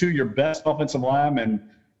 Those are two of your best offensive linemen.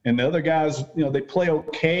 And the other guys, they play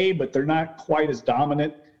okay, but they're not quite as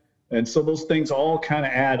dominant. And so those things all kind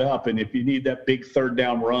of add up. And if you need that big third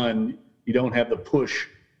down run, you don't have the push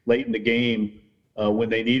late in the game when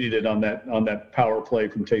they needed it on that power play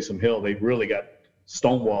from Taysom Hill. They really got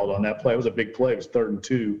stonewalled on that play. It was a big play. It was 3rd and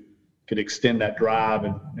 2. Could extend that drive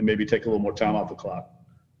and maybe take a little more time off the clock.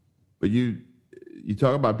 But you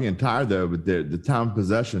talk about being tired though, but the time of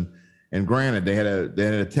possession, and granted they had a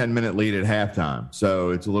 10-minute lead at halftime, so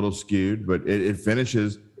it's a little skewed, but it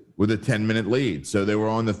finishes with a 10-minute lead. So they were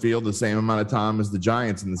on the field the same amount of time as the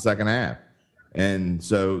Giants in the second half, and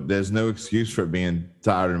so there's no excuse for being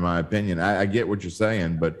tired, in my opinion. I get what you're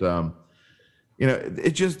saying, but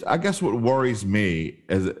it just, I guess what worries me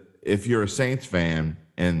is if you're a Saints fan,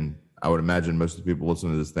 and I would imagine most of the people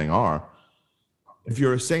listening to this thing are. If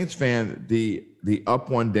you're a Saints fan, the up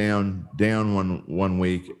one, down one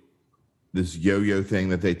week, this yo-yo thing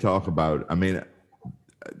that they talk about, I mean,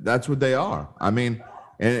 that's what they are. I mean,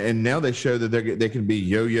 and now they show that they can be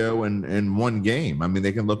yo-yo in one game. I mean,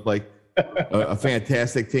 they can look like a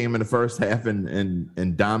fantastic team in the first half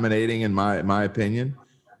and dominating, in my opinion,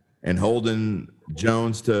 and holding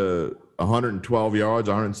Jones to 112 yards,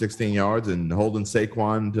 116 yards, and holding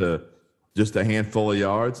Saquon to just a handful of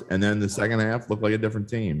yards, and then the second half looked like a different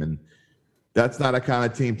team. And that's not a kind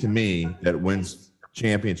of team to me that wins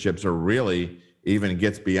championships or really even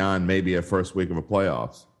gets beyond maybe a first week of a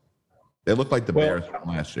playoffs. They look like the Bears from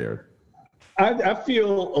last year. I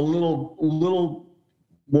feel a little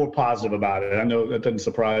more positive about it. I know that doesn't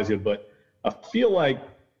surprise you, but I feel like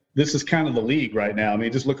this is kind of the league right now. I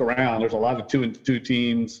mean, just look around. There's a lot of 2-2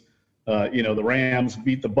 teams. The Rams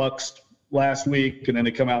beat the Bucs last week, and then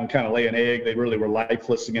they come out and kind of lay an egg. They really were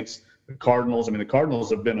lifeless against the Cardinals. I mean, the Cardinals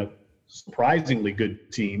have been a surprisingly good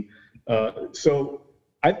team. So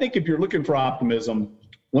I think if you're looking for optimism,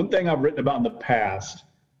 one thing I've written about in the past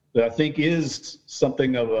that I think is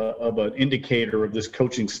something of an indicator of this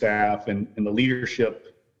coaching staff and the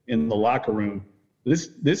leadership in the locker room,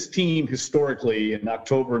 this team historically in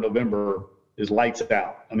October and November is lights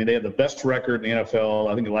out. I mean, they have the best record in the NFL,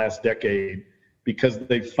 I think, the last decade, because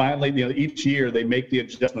they finally, each year they make the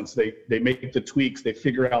adjustments, they make the tweaks, they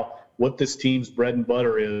figure out what this team's bread and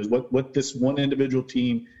butter is, what this one individual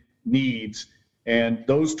team needs. And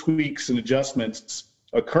those tweaks and adjustments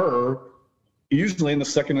occur usually in the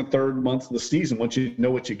second and third months of the season once you know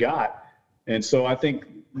what you got. And so I think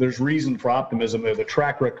there's reason for optimism. The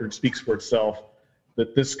track record speaks for itself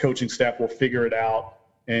that this coaching staff will figure it out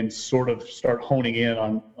and sort of start honing in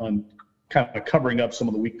on kind of covering up some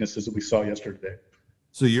of the weaknesses that we saw yesterday.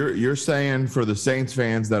 So you're saying for the Saints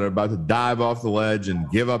fans that are about to dive off the ledge and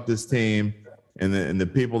give up this team, and the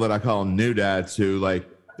people that I call new dads who, like,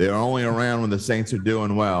 they're only around when the Saints are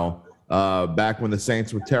doing well, back when the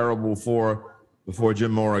Saints were terrible before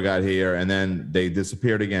Jim Mora got here, and then they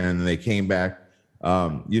disappeared again, and then they came back.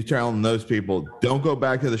 You're telling those people, don't go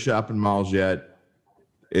back to the shopping malls yet.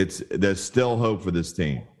 There's still hope for this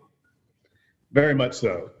team. Very much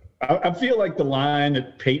so. I feel like the line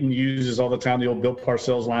that Peyton uses all the time, the old Bill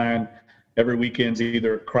Parcells line, every weekend's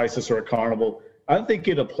either a crisis or a carnival. I think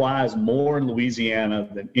it applies more in Louisiana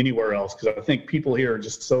than anywhere else because I think people here are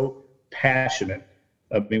just so passionate.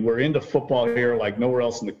 I mean, we're into football here like nowhere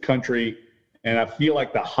else in the country, and I feel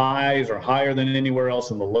like the highs are higher than anywhere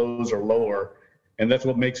else and the lows are lower, and that's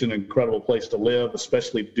what makes it an incredible place to live,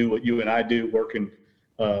 especially to do what you and I do, working,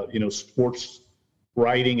 sports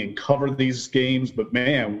writing and cover these games. But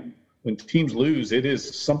man, when teams lose, it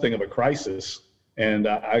is something of a crisis. And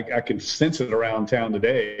I can sense it around town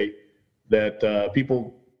today that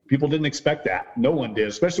people didn't expect that. No one did,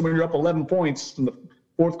 especially when you're up 11 points in the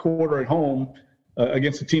fourth quarter at home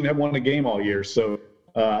against a team that won the game all year. So,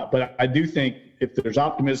 but I do think if there's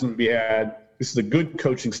optimism to be had, this is a good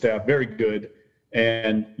coaching staff, very good.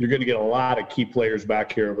 And you're going to get a lot of key players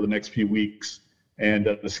back here over the next few weeks. And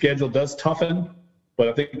the schedule does toughen, but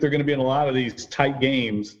I think they're going to be in a lot of these tight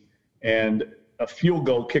games, and a field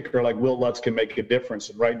goal kicker like Will Lutz can make a difference.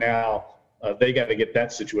 And right now, they got to get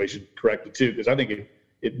that situation corrected too, because I think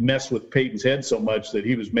it messed with Peyton's head so much that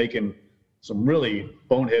he was making some really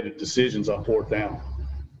boneheaded decisions on fourth down.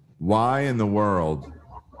 Why in the world?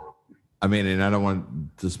 I mean, and I don't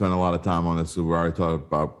want to spend a lot of time on this, so we already talked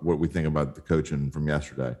about what we think about the coaching from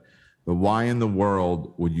yesterday. But why in the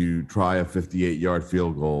world would you try a 58-yard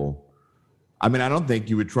field goal? I mean, I don't think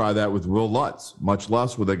you would try that with Will Lutz, much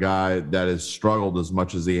less with a guy that has struggled as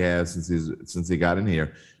much as he has since he got in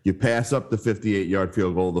here. You pass up the 58-yard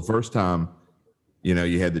field goal the first time,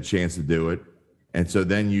 you had the chance to do it, And so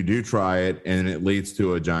then you do try it, and it leads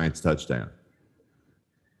to a Giants touchdown.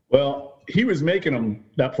 Well, he was making them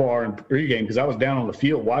that far in pregame because I was down on the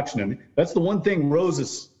field watching him. That's the one thing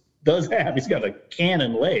Roses does have. He's got a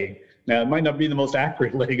cannon leg. Now, it might not be the most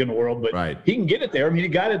accurate leg in the world, but he can get it there. I mean, he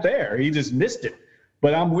got it there. He just missed it.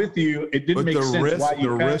 But I'm with you. It didn't make sense why you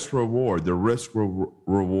risk reward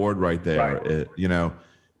right there. Right.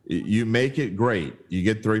 You make it great. You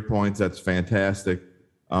get 3 points. That's fantastic.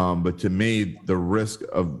 But to me, the risk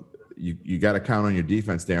of you got to count on your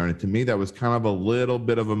defense there. And to me, that was kind of a little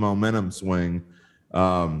bit of a momentum swing.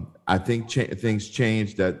 I think things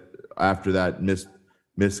changed after that missed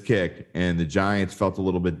kick, and the Giants felt a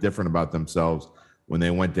little bit different about themselves when they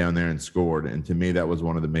went down there and scored. And to me, that was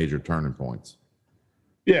one of the major turning points.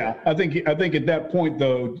 Yeah, I think at that point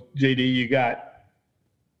though, JD, that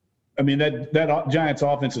Giants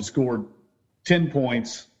offense had scored 10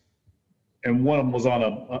 points, and one of them was on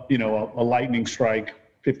a lightning strike,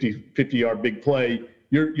 50-yard big play.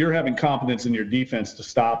 You're having confidence in your defense to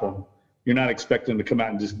stop them. You're not expecting them to come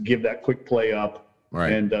out and just give that quick play up,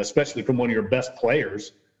 right? And especially from one of your best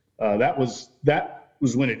players. That was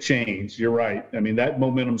when it changed. You're right. I mean, that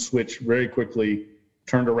momentum switch very quickly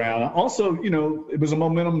turned around. Also, it was a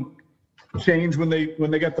momentum change when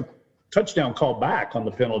they got the touchdown call back on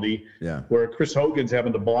the penalty, where Chris Hogan's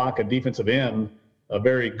having to block a defensive end, a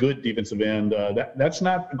very good defensive end. That's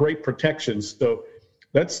not great protection. So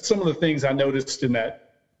that's some of the things I noticed in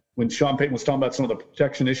that when Sean Payton was talking about some of the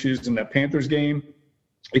protection issues in that Panthers game.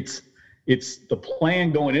 It's the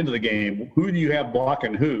plan going into the game. Who do you have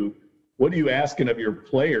blocking who? What are you asking of your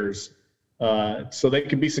players so they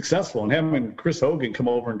can be successful? And having Chris Hogan come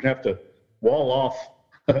over and have to wall off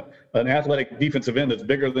an athletic defensive end that's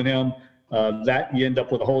bigger than him, that you end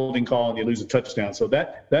up with a holding call and you lose a touchdown. So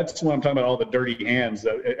that's what I'm talking about, all the dirty hands.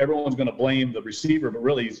 Everyone's going to blame the receiver, but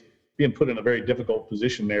really he's being put in a very difficult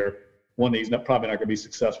position there, one that he's probably not going to be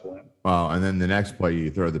successful in. Well, and then the next play you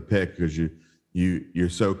throw the pick because you're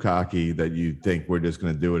so cocky that you think we're just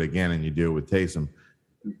going to do it again, and you do it with Taysom.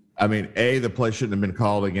 I mean, A, the play shouldn't have been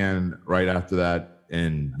called again right after that,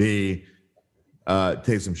 and B,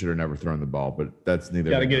 Taysom should have never thrown the ball, but that's neither.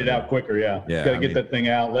 Got to get it out quicker, yeah. Got to get that thing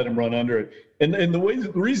out, let him run under it. And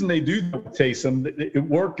the reason they do that with Taysom, it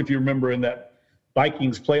worked, if you remember, in that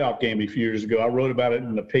Vikings playoff game a few years ago. I wrote about it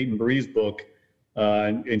in the Peyton Breeze book,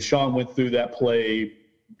 and Sean went through that play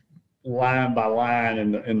line by line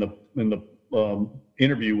in the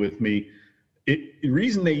interview with me. The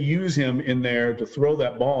reason they use him in there to throw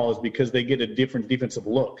that ball is because they get a different defensive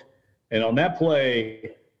look. And on that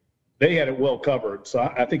play, they had it well covered. So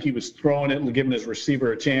I think he was throwing it and giving his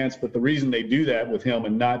receiver a chance. But the reason they do that with him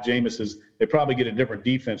and not Jameis is they probably get a different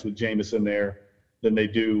defense with Jameis in there than they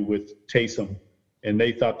do with Taysom. And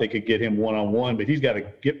they thought they could get him one-on-one, but he's got to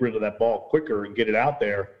get rid of that ball quicker and get it out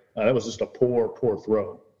there. That was just a poor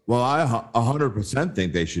throw. Well, I 100%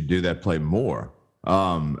 think they should do that play more.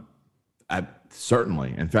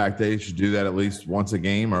 Certainly. In fact, they should do that at least once a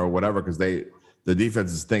game or whatever, because the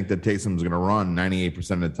defenses think that Taysom's going to run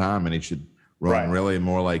 98% of the time, and he should run really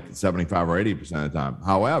more like 75 or 80% of the time.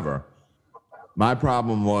 However, my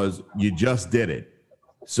problem was you just did it.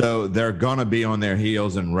 So they're going to be on their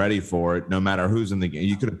heels and ready for it no matter who's in the game.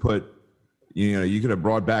 You could have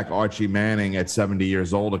brought back Archie Manning at 70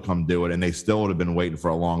 years old to come do it, and they still would have been waiting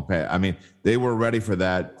for a long pass. I mean, they were ready for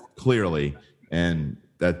that clearly, and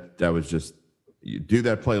that was just – you do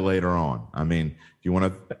that play later on. I mean, if you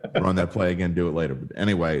want to run that play again, do it later. But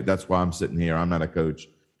anyway, that's why I'm sitting here. I'm not a coach.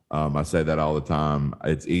 I say that all the time.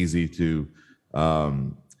 It's easy to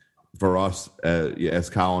for us as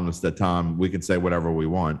columnists at time, we can say whatever we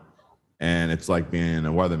want. And it's like being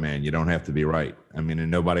a weatherman. You don't have to be right. I mean, and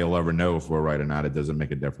nobody will ever know if we're right or not. It doesn't make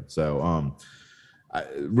a difference. So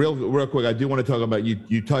real quick, I do want to talk about,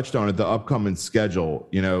 you touched on it, the upcoming schedule.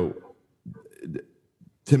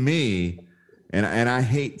 To me, and I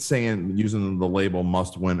hate using the label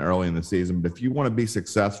must win early in the season, but if you want to be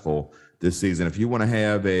successful this season, if you want to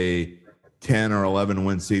have a 10 or 11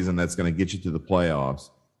 win season that's going to get you to the playoffs,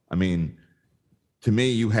 I mean, to me,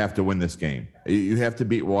 you have to win this game. You have to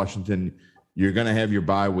beat Washington. You're going to have your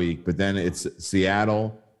bye week, but then it's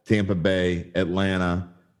Seattle, Tampa Bay, Atlanta,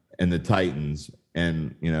 and the Titans.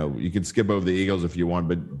 And, you can skip over the Eagles if you want,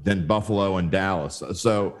 but then Buffalo and Dallas.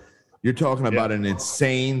 So you're talking about an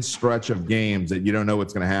insane stretch of games that you don't know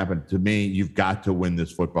what's going to happen. To me, you've got to win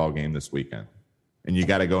this football game this weekend, and you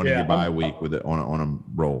got to go into your bye week with it on a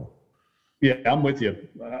roll. Yeah, I'm with you,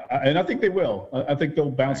 and I think they will. I think they'll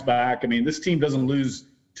bounce back. I mean, this team doesn't lose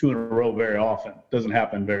 2 in a row very often. It doesn't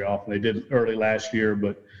happen very often. They did early last year,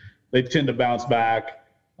 but they tend to bounce back.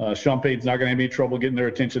 Sean Payton's not going to have any trouble getting their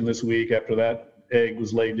attention this week after that egg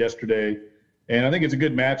was laid yesterday. And I think it's a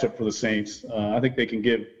good matchup for the Saints. I think they can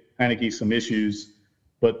give Heineke some issues,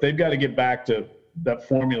 but they've got to get back to that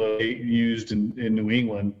formula they used in New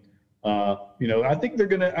England. I think they're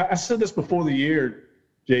going to – I said this before the year,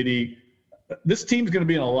 JD, this team's going to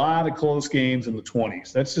be in a lot of close games in the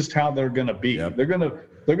 20s. That's just how they're going to be. Yep. They're going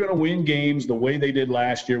to win games the way they did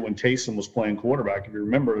last year when Taysom was playing quarterback. If you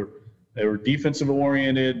remember, they were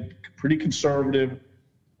defensive-oriented, pretty conservative,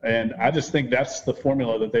 and I just think that's the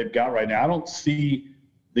formula that they've got right now. I don't see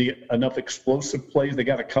enough explosive plays. They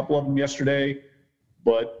got a couple of them yesterday,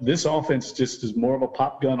 but this offense just is more of a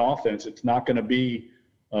pop gun offense. It's not going to be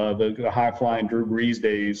the high-flying Drew Brees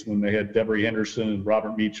days when they had Devery Henderson and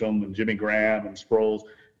Robert Meacham and Jimmy Graham and Sproles.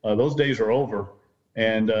 Those days are over,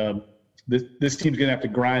 and this team's going to have to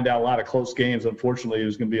grind out a lot of close games. Unfortunately,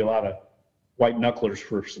 there's going to be a lot of white knucklers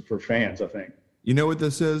for fans, I think. You know what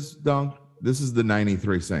this is, Dunk? This is the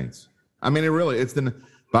 93 Saints. I mean, it's the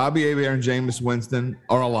Bobby Hebert and Jameis Winston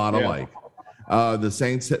are a lot alike. The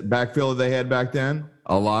Saints backfield they had back then,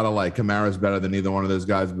 a lot alike. Kamara's better than either one of those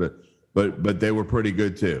guys, but they were pretty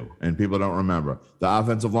good too, and people don't remember. The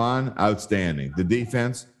offensive line, outstanding. The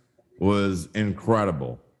defense was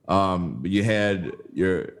incredible. You had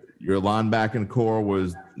your linebacking core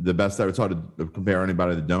was the best I ever saw to compare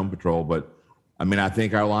anybody to the Dome Patrol, but I mean, I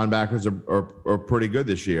think our linebackers are pretty good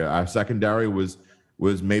this year. Our secondary was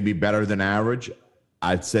maybe better than average.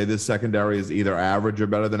 I'd say this secondary is either average or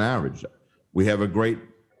better than average. We have a great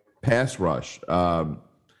pass rush,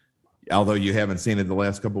 although you haven't seen it the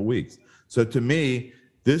last couple of weeks. So to me,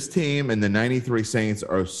 this team and the 93 Saints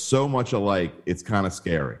are so much alike, it's kind of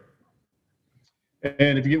scary.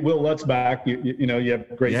 And if you get Will Lutz back, you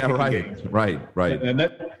have great games. Right. And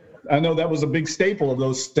that, I know that was a big staple of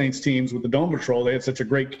those Saints teams with the Dome Patrol. They had such a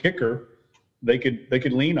great kicker, they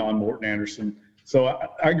could lean on Morton Anderson. So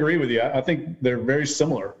I agree with you. I think they're very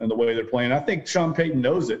similar in the way they're playing. I think Sean Payton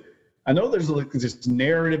knows it. I know there's this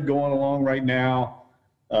narrative going along right now,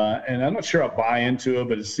 and I'm not sure I buy into it,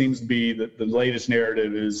 but it seems to be that the latest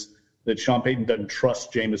narrative is that Sean Payton doesn't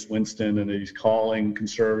trust Jameis Winston and that he's calling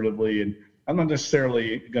conservatively, and I'm not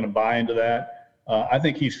necessarily going to buy into that. I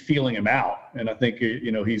think he's feeling him out, and I think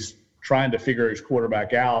he's trying to figure his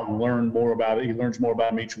quarterback out and learn more about it. He learns more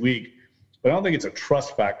about him each week. But I don't think it's a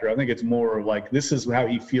trust factor. I think it's more like this is how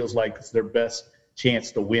he feels like it's their best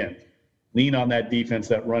chance to win. Lean on that defense,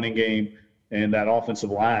 that running game, and that offensive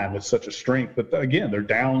line with such a strength. But again, they're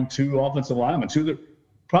down 2 offensive linemen.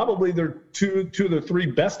 Probably they're two of the 3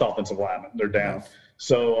 best offensive linemen. They're down.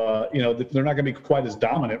 So, they're not going to be quite as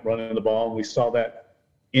dominant running the ball. And we saw that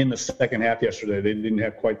in the second half yesterday. They didn't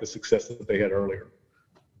have quite the success that they had earlier.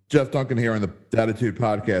 Jeff Duncan here on the Attitude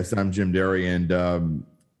Podcast. I'm Jim Derry, and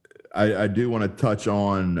I do want to touch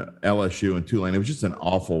on LSU and Tulane. It was just an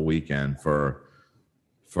awful weekend for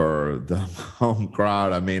the home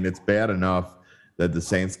crowd. I mean, it's bad enough that the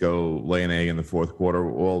Saints go lay an egg in the fourth quarter.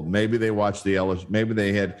 Well, maybe they watched maybe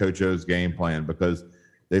they had Coach O's game plan because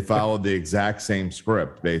they followed the exact same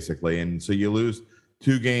script, basically. And so you lose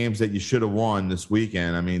 2 games that you should have won this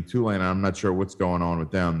weekend. I mean, Tulane, I'm not sure what's going on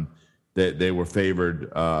with them. They were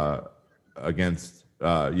favored against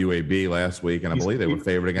UAB last week, and I believe they were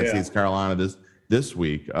favored against East Carolina this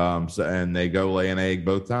week. And they go lay an egg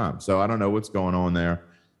both times. So I don't know what's going on there.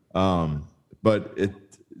 But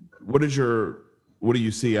what do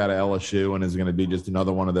you see out of LSU, and is it going to be just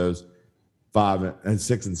another one of those 5 and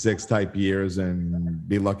 6 and 6 type years, and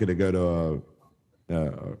be lucky to go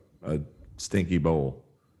to a stinky bowl?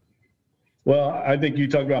 Well, I think you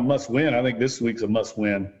talked about must win. I think this week's a must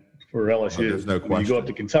win for LSU. There's no question. You go up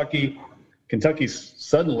to Kentucky. Kentucky's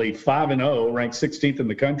suddenly 5-0, ranked 16th in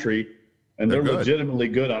the country, and they're legitimately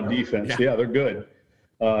good on defense. Yeah, they're good.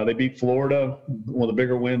 They beat Florida, one of the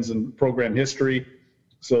bigger wins in program history.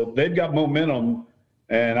 So they've got momentum,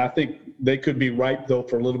 and I think they could be ripe, though,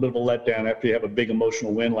 for a little bit of a letdown after you have a big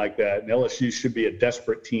emotional win like that. And LSU should be a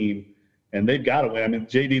desperate team, and they've got to win. I mean,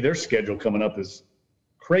 JD, their schedule coming up is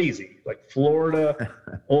crazy. Like Florida,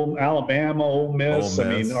 Alabama, Ole Miss. I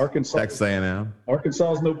mean, Arkansas. Texas A&M.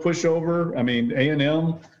 Arkansas is no pushover. I mean,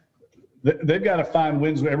 A&M. They've got to find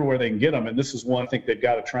wins everywhere they can get them, and this is one I think they've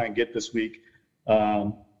got to try and get this week.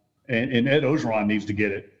 And Ed Orgeron needs to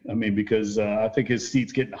get it. I mean, because I think his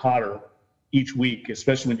seat's getting hotter each week,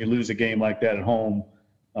 especially when you lose a game like that at home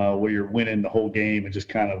where you're winning the whole game and just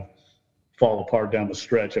kind of fall apart down the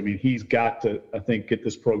stretch. I mean, he's got to, I think, get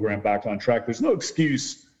this program back on track. There's no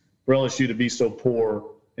excuse for LSU to be so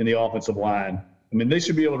poor in the offensive line. I mean, they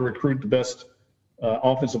should be able to recruit the best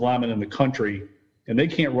offensive linemen in the country, and they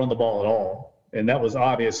can't run the ball at all. And that was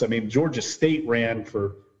obvious. I mean, Georgia State ran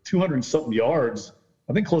for 200-something yards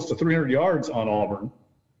I think, close to 300 yards on Auburn.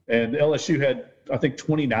 And LSU had, I think,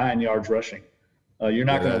 29 yards rushing. You're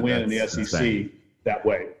not going to win in the SEC insane. That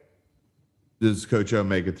way. Does Coach O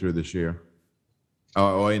make it through this year?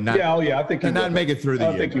 Yeah, I think he not make it through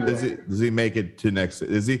the year. Does he make it to next?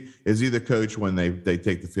 Is he the coach when they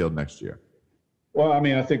take the field next year? Well, I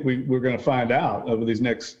mean, I think we're going to find out over these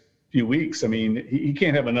next few weeks. I mean, he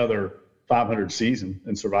can't have another 500 season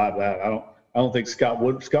and survive that. I don't think Scott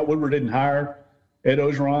Woodward didn't hire Ed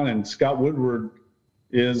Orgeron, and Scott Woodward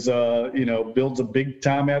is builds a big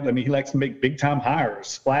time. I mean, he likes to make big time hires,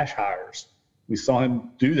 splash hires. We saw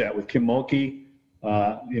him do that with Kim Mulkey.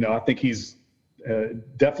 I think he's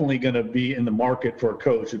definitely going to be in the market for a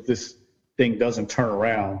coach if this thing doesn't turn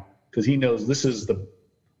around, because he knows this is the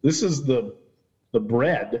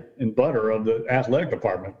bread and butter of the athletic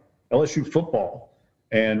department, LSU football.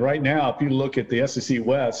 And right now, if you look at the SEC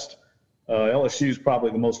West, LSU is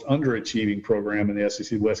probably the most underachieving program in the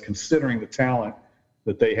SEC West, considering the talent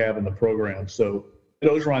that they have in the program. So Ed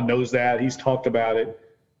Orgeron knows that. He's talked about it.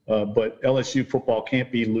 But LSU football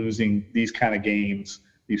can't be losing these kind of games,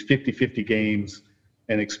 these 50-50 games,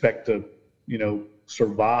 and expect to,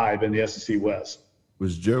 survive in the SEC West.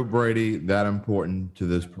 Was Joe Brady that important to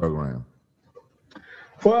this program?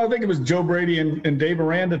 Well, I think it was Joe Brady and Dave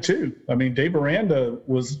Aranda, too. I mean, Dave Aranda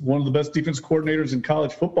was one of the best defense coordinators in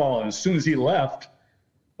college football, and as soon as he left,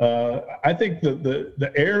 I think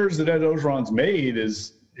the errors that Ed Orgeron's made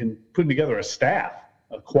is in putting together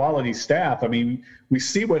a quality staff. I mean, we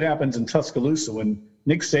see what happens in Tuscaloosa when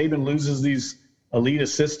Nick Saban loses these elite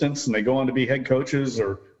assistants and they go on to be head coaches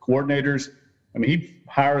or coordinators. I mean, he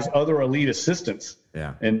hires other elite assistants.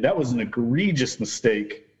 Yeah. And that was an egregious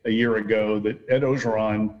mistake a year ago that Ed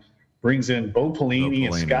Orgeron brings in Bo Pelini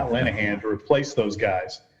and Scott Linehan to replace those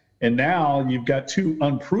guys. And now you've got two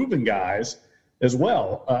unproven guys as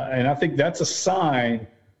well. And I think that's a sign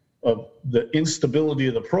of the instability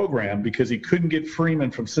of the program, because he couldn't get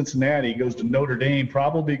Freeman from Cincinnati. He goes to Notre Dame,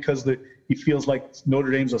 probably because he feels like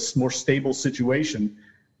Notre Dame's a more stable situation.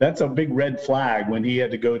 That's a big red flag when he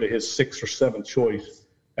had to go to his 6th or 7th choice,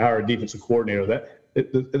 our defensive coordinator.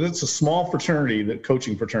 It's a small fraternity, that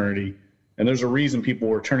coaching fraternity, and there's a reason people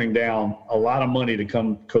were turning down a lot of money to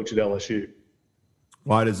come coach at LSU.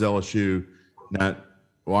 Why does LSU not?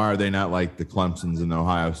 Why are they not like the Clemsons and the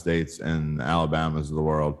Ohio States and Alabamas of the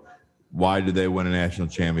world? Why did they win a national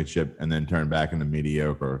championship and then turn back into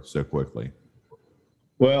mediocre so quickly?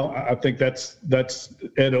 Well, I think that's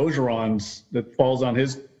Ed Orgeron's, that falls on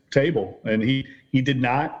his table, and he did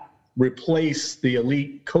not replace the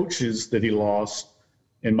elite coaches that he lost.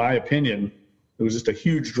 In my opinion, it was just a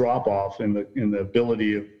huge drop off in the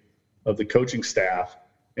ability of the coaching staff.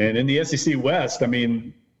 And in the SEC West, I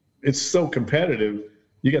mean, it's so competitive.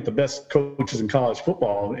 You got the best coaches in college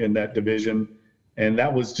football in that division. And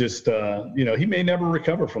that was just, he may never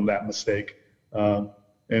recover from that mistake. And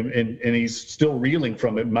he's still reeling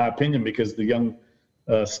from it, in my opinion, because the young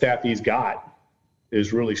staff he's got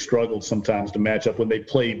is really struggled sometimes to match up when they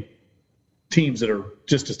played teams that are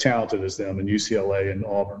just as talented as them in UCLA and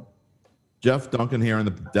Auburn. Jeff Duncan here on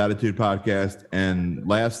the Datitude Podcast. And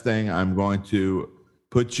last thing, I'm going to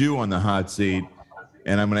put you on the hot seat,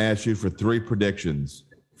 and I'm going to ask you for 3 predictions.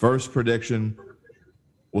 First prediction,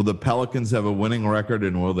 will the Pelicans have a winning record,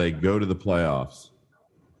 and will they go to the playoffs?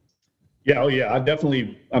 Yeah, I'm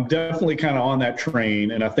definitely kind of on that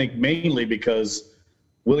train, and I think mainly because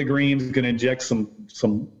Willie Green's going to inject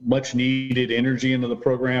some much needed energy into the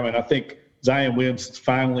program, and I think Zion Williamson's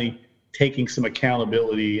finally taking some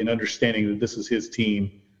accountability and understanding that this is his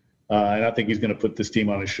team, and I think he's going to put this team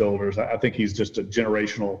on his shoulders. I think he's just a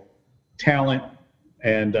generational talent,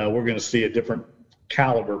 and we're going to see a different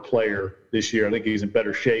caliber player this year. I think he's in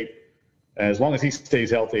better shape. As long as he stays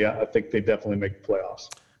healthy, I think they definitely make the playoffs.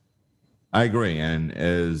 I agree. And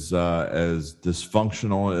as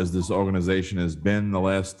dysfunctional as this organization has been the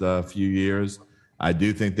last few years, I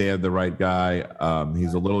do think they have the right guy.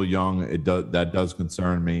 He's a little young. That does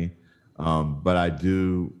concern me. But I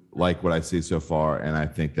do like what I see so far, and I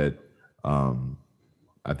think that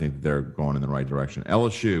they're going in the right direction.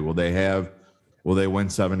 LSU, will they win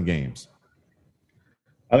 7 games?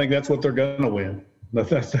 I think that's what they're going to win.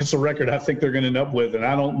 That's a record I think they're going to end up with, and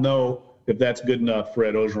I don't know if that's good enough for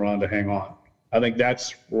Ed Orgeron to hang on. I think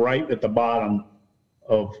that's right at the bottom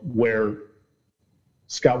of where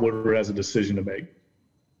Scott Woodward has a decision to make.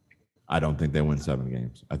 I don't think they win 7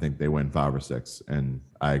 games. I think they win 5 or 6, and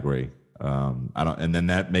I agree. And then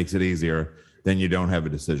that makes it easier. Then you don't have a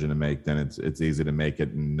decision to make. Then it's easy to make it,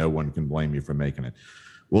 and no one can blame you for making it.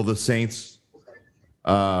 Will the Saints?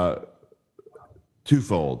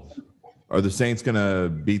 Twofold. Are the Saints going to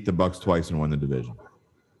beat the Bucs twice and win the division?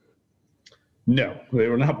 No, they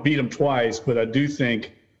will not beat them twice, but I do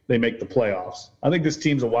think they make the playoffs. I think this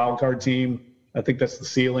team's a wild card team. I think that's the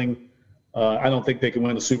ceiling. I don't think they can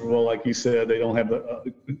win the Super Bowl, like you said. They don't have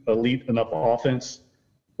the elite enough offense.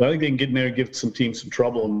 But I think they can get in there and give some teams some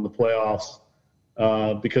trouble in the playoffs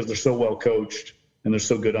because they're so well coached and they're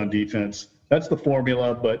so good on defense. That's the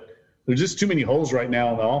formula, but there's just too many holes right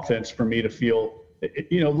now in the offense for me to feel.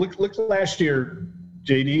 Look last year,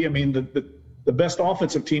 JD. I mean, the best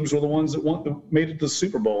offensive teams were the ones that made it to the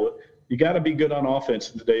Super Bowl. You got to be good on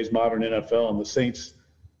offense in today's modern NFL, and the Saints,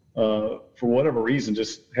 for whatever reason,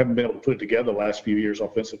 just haven't been able to put it together the last few years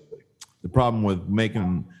offensively. The problem with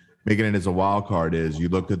making it as a wild card is you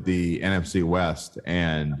look at the NFC West,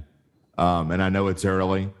 and I know it's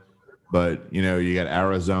early, but you got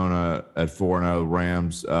Arizona at 4-0,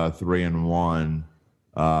 Rams 3-1.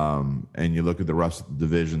 And you look at the rest of the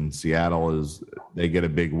division. Seattle they get a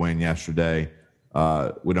big win yesterday.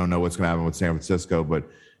 We don't know what's going to happen with San Francisco, but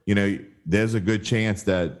there's a good chance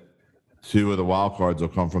that two of the wild cards will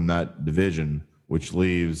come from that division, which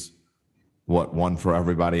leaves one for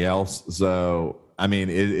everybody else. So I mean,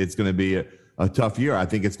 it's going to be a tough year. I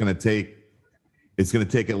think it's going to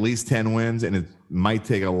take at least 10 wins, and it might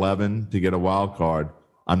take 11 to get a wild card.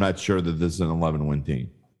 I'm not sure that this is an 11-win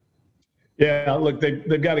team. Yeah, look,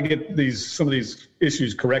 they've got to get some of these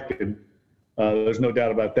issues corrected. There's no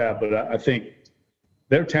doubt about that. But I think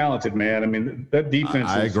they're talented, man. I mean, that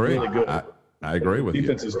defense is really good. I agree with you.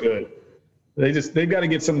 Defense is good. They've got to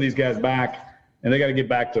get some of these guys back, and they got to get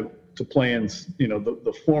back to playing,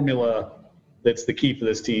 the formula that's the key for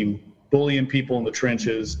this team: bullying people in the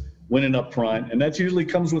trenches, winning up front, and that usually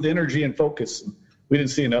comes with energy and focus. We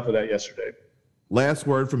didn't see enough of that yesterday. Last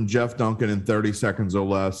word from Jeff Duncan in 30 seconds or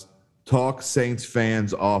less. Talk Saints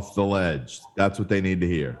fans off the ledge. That's what they need to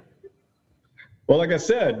hear. Well, like I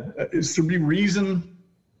said, it should be reason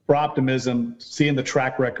for optimism, seeing the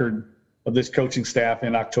track record of this coaching staff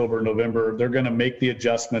in October, November. They're going to make the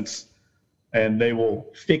adjustments, and they will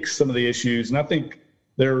fix some of the issues. And I think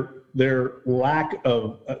their lack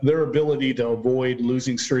of their ability to avoid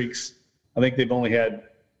losing streaks, I think they've only had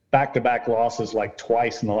back-to-back losses like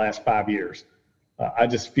twice in the last 5 years. I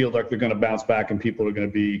just feel like they're going to bounce back, and people are going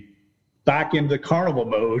to be back into carnival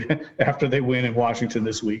mode after they win in Washington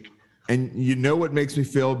this week. And what makes me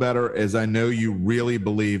feel better is I know you really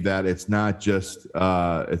believe that it's not just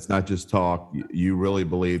talk. You really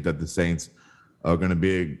believe that the Saints are going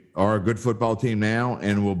to are a good football team now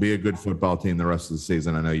and will be a good football team the rest of the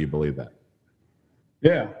season. I know you believe that.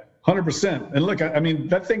 Yeah, 100%. And look, I mean,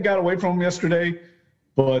 that thing got away from them yesterday,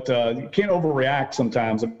 but you can't overreact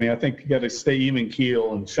sometimes. I mean, I think you got to stay even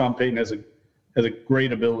keel, and Sean Payton has a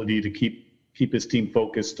great ability to keep his team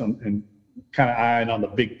focused and kind of eyeing on the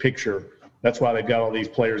big picture. That's why they've got all these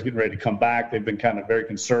players getting ready to come back. They've been kind of very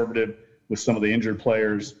conservative with some of the injured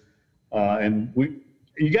players. And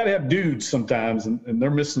you got to have dudes sometimes, and they're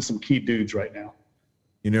missing some key dudes right now.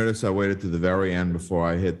 You notice I waited to the very end before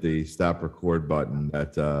I hit the stop record button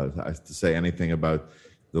to say anything about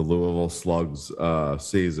the Louisville Slugs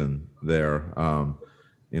season there.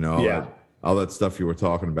 All that stuff you were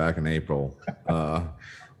talking back in April,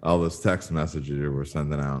 all those text messages you were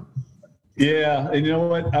sending out. Yeah, and you know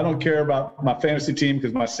what? I don't care about my fantasy team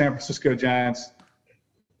because my San Francisco Giants,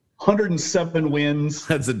 107 wins.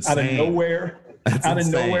 That's insane. Out of nowhere. Out of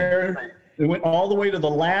nowhere. They went all the way to the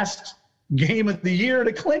last game of the year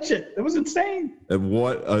to clinch it. It was insane. And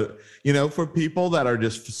what, for people that are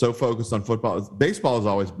just so focused on football, baseball has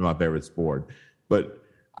always been my favorite sport, but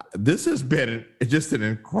this has been just an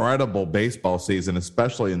incredible baseball season,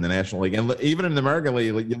 especially in the National League. And even in the American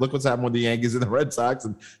League, you look what's happened with the Yankees and the Red Sox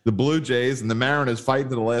and the Blue Jays and the Mariners fighting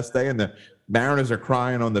to the last day, and the Mariners are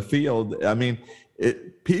crying on the field. I mean,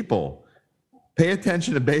 people, pay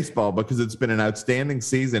attention to baseball because it's been an outstanding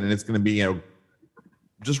season, and it's going to be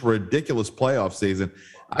just ridiculous playoff season.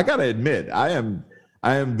 I got to admit, I am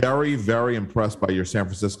very, very impressed by your San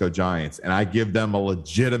Francisco Giants, and I give them a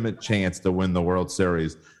legitimate chance to win the World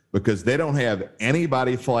Series because they don't have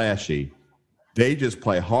anybody flashy. They just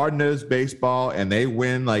play hard-nosed baseball, and they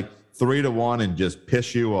win like 3-1 and just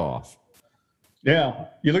piss you off. Yeah.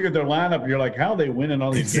 You look at their lineup, you're like, how are they winning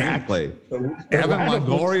all these exactly. games? Evan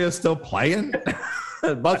Longoria is still playing.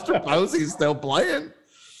 Buster Posey's still playing.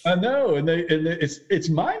 I know, and it's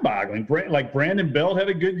mind-boggling. Like Brandon Belt had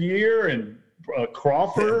a good year, and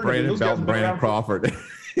Crawford. Brandon Belt and Brandon Crawford.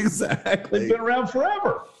 Exactly. They've been around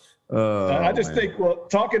forever. I just think,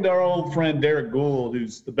 talking to our old friend Derek Gould,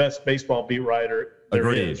 who's the best baseball beat writer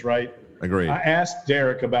there is, right? Agreed. I asked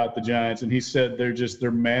Derek about the Giants, and he said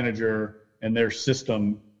their manager and their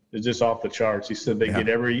system is just off the charts. He said they get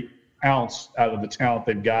every ounce out of the talent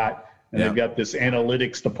they've got, and they've got this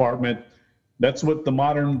analytics department. That's what the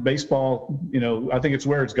modern baseball, I think it's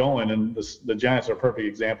where it's going, and the Giants are a perfect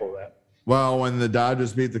example of that. Well, when the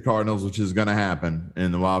Dodgers beat the Cardinals, which is going to happen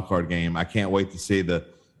in the wild card game, I can't wait to see the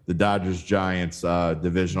Dodgers-Giants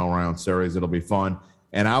divisional round series. It'll be fun.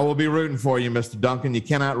 And I will be rooting for you, Mr. Duncan. You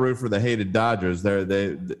cannot root for the hated Dodgers.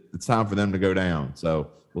 It's time for them to go down.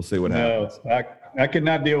 So we'll see what happens. I could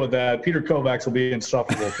not deal with that. Peter Kovacs will be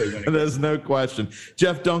insufferable if they win. There's no question.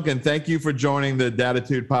 Jeff Duncan, thank you for joining the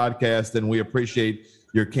Datitude podcast, and we appreciate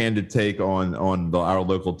your candid take on our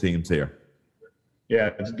local teams here. Yeah,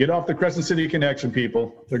 get off the Crescent City Connection,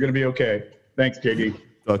 people. They're going to be okay. Thanks, JD.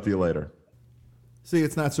 Talk to you later. See,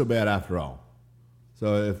 it's not so bad after all.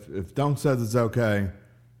 So if Dunk says it's okay,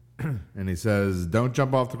 and he says don't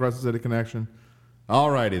jump off the Crescent City Connection,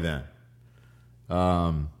 all righty then.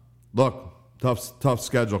 Look. Tough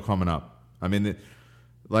schedule coming up. I mean,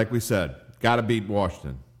 like we said, got to beat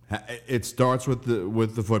Washington. It starts with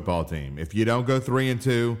the football team. If you don't go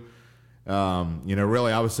 3-2,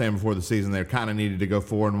 really, I was saying before the season they kind of needed to go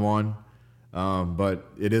 4-1, but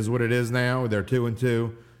it is what it is now. They're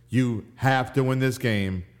 2-2. You have to win this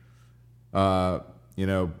game. Bye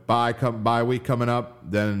week coming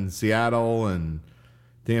up, then Seattle and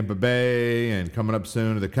Tampa Bay, and coming up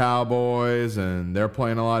soon to the Cowboys, and they're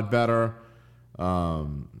playing a lot better.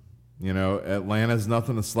 Atlanta's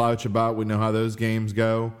nothing to slouch about. We know how those games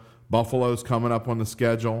go. Buffalo's coming up on the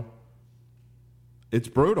schedule. It's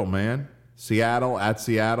brutal, man. Seattle.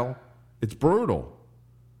 It's brutal.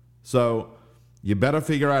 So you better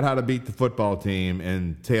figure out how to beat the football team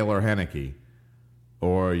and Taylor Heineke,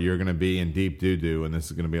 or you're going to be in deep doo-doo, and this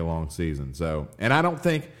is going to be a long season. So, and I don't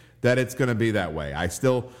think that it's going to be that way. I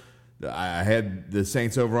had the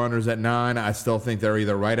Saints over-unders at 9. I still think they're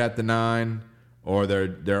either right at the 9 or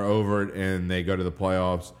they're over it and they go to the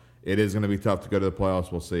playoffs. It is going to be tough to go to the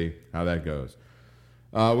playoffs. We'll see how that goes.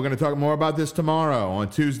 We're going to talk more about this tomorrow. On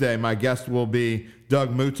Tuesday, my guest will be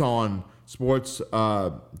Doug Mouton, sports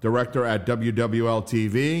director at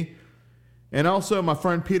WWL-TV, and also my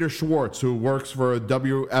friend Peter Schwartz, who works for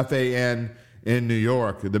WFAN in New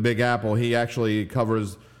York, the Big Apple. He actually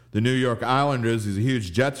covers the New York Islanders. He's a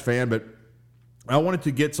huge Jets fan, but I wanted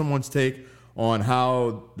to get someone's take on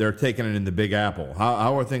how they're taking it in the Big Apple.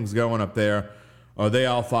 How are things going up there? Are they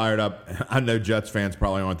all fired up? I know Jets fans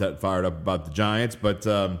probably aren't that fired up about the Giants, but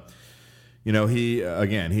he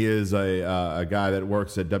is a guy that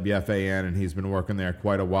works at WFAN, and he's been working there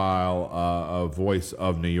quite a while, a voice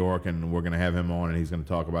of New York, and we're going to have him on, and he's going to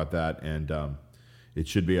talk about that, and it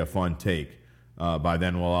should be a fun take. By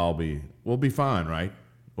then we'll be fine, right?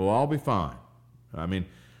 We'll all be fine. I mean,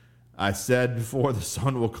 I said before the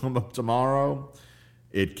sun will come up tomorrow.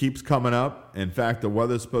 It keeps coming up. In fact, the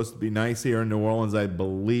weather's supposed to be nice here in New Orleans, I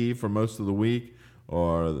believe, for most of the week,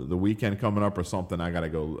 or the weekend coming up or something. I got to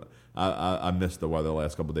go. I missed the weather the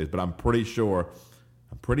last couple of days, but I'm pretty sure,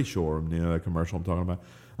 the commercial I'm talking about,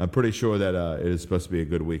 I'm pretty sure that it is supposed to be a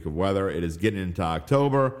good week of weather. It is getting into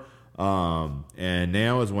October, and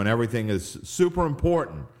now is when everything is super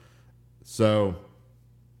important. So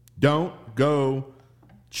don't go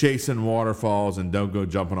chasing waterfalls and don't go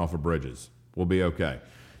jumping off of bridges. We'll be okay.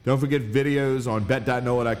 Don't forget videos on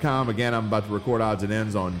bet.nola.com. Again, I'm about to record odds and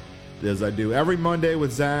ends on, as I do every Monday,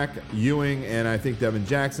 with Zach Ewing and I think Devin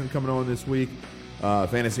Jackson coming on this week.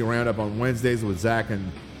 Fantasy Roundup on Wednesdays with Zach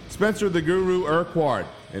and Spencer the Guru Urquhart.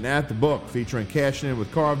 And At the Book featuring Cashing In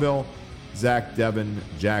with Carville, Zach, Devin,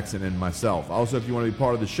 Jackson, and myself. Also, if you want to be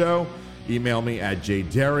part of the show, email me at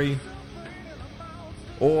jderry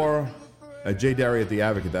or jderry at The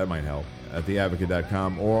Advocate. That might help. At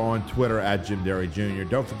theadvocate.com, or on Twitter at Jim Derry Jr.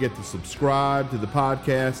 Don't forget to subscribe to the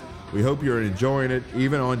podcast. We hope you're enjoying it.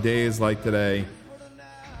 Even on days like today,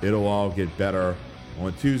 it'll all get better.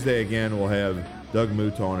 On Tuesday, again, we'll have Doug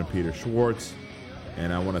Mouton and Peter Schwartz.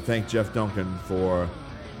 And I want to thank Jeff Duncan for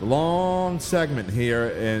the long segment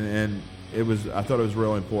here. And I thought it was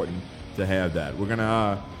real important to have that. We're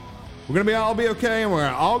gonna all be okay, and we're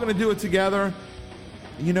all gonna do it together.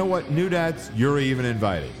 You know what, new dads, you're even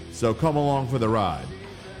invited. So come along for the ride.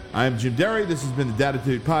 I am Jim Derry. This has been the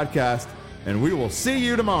Datitude Podcast, and we will see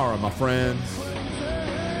you tomorrow, my friends.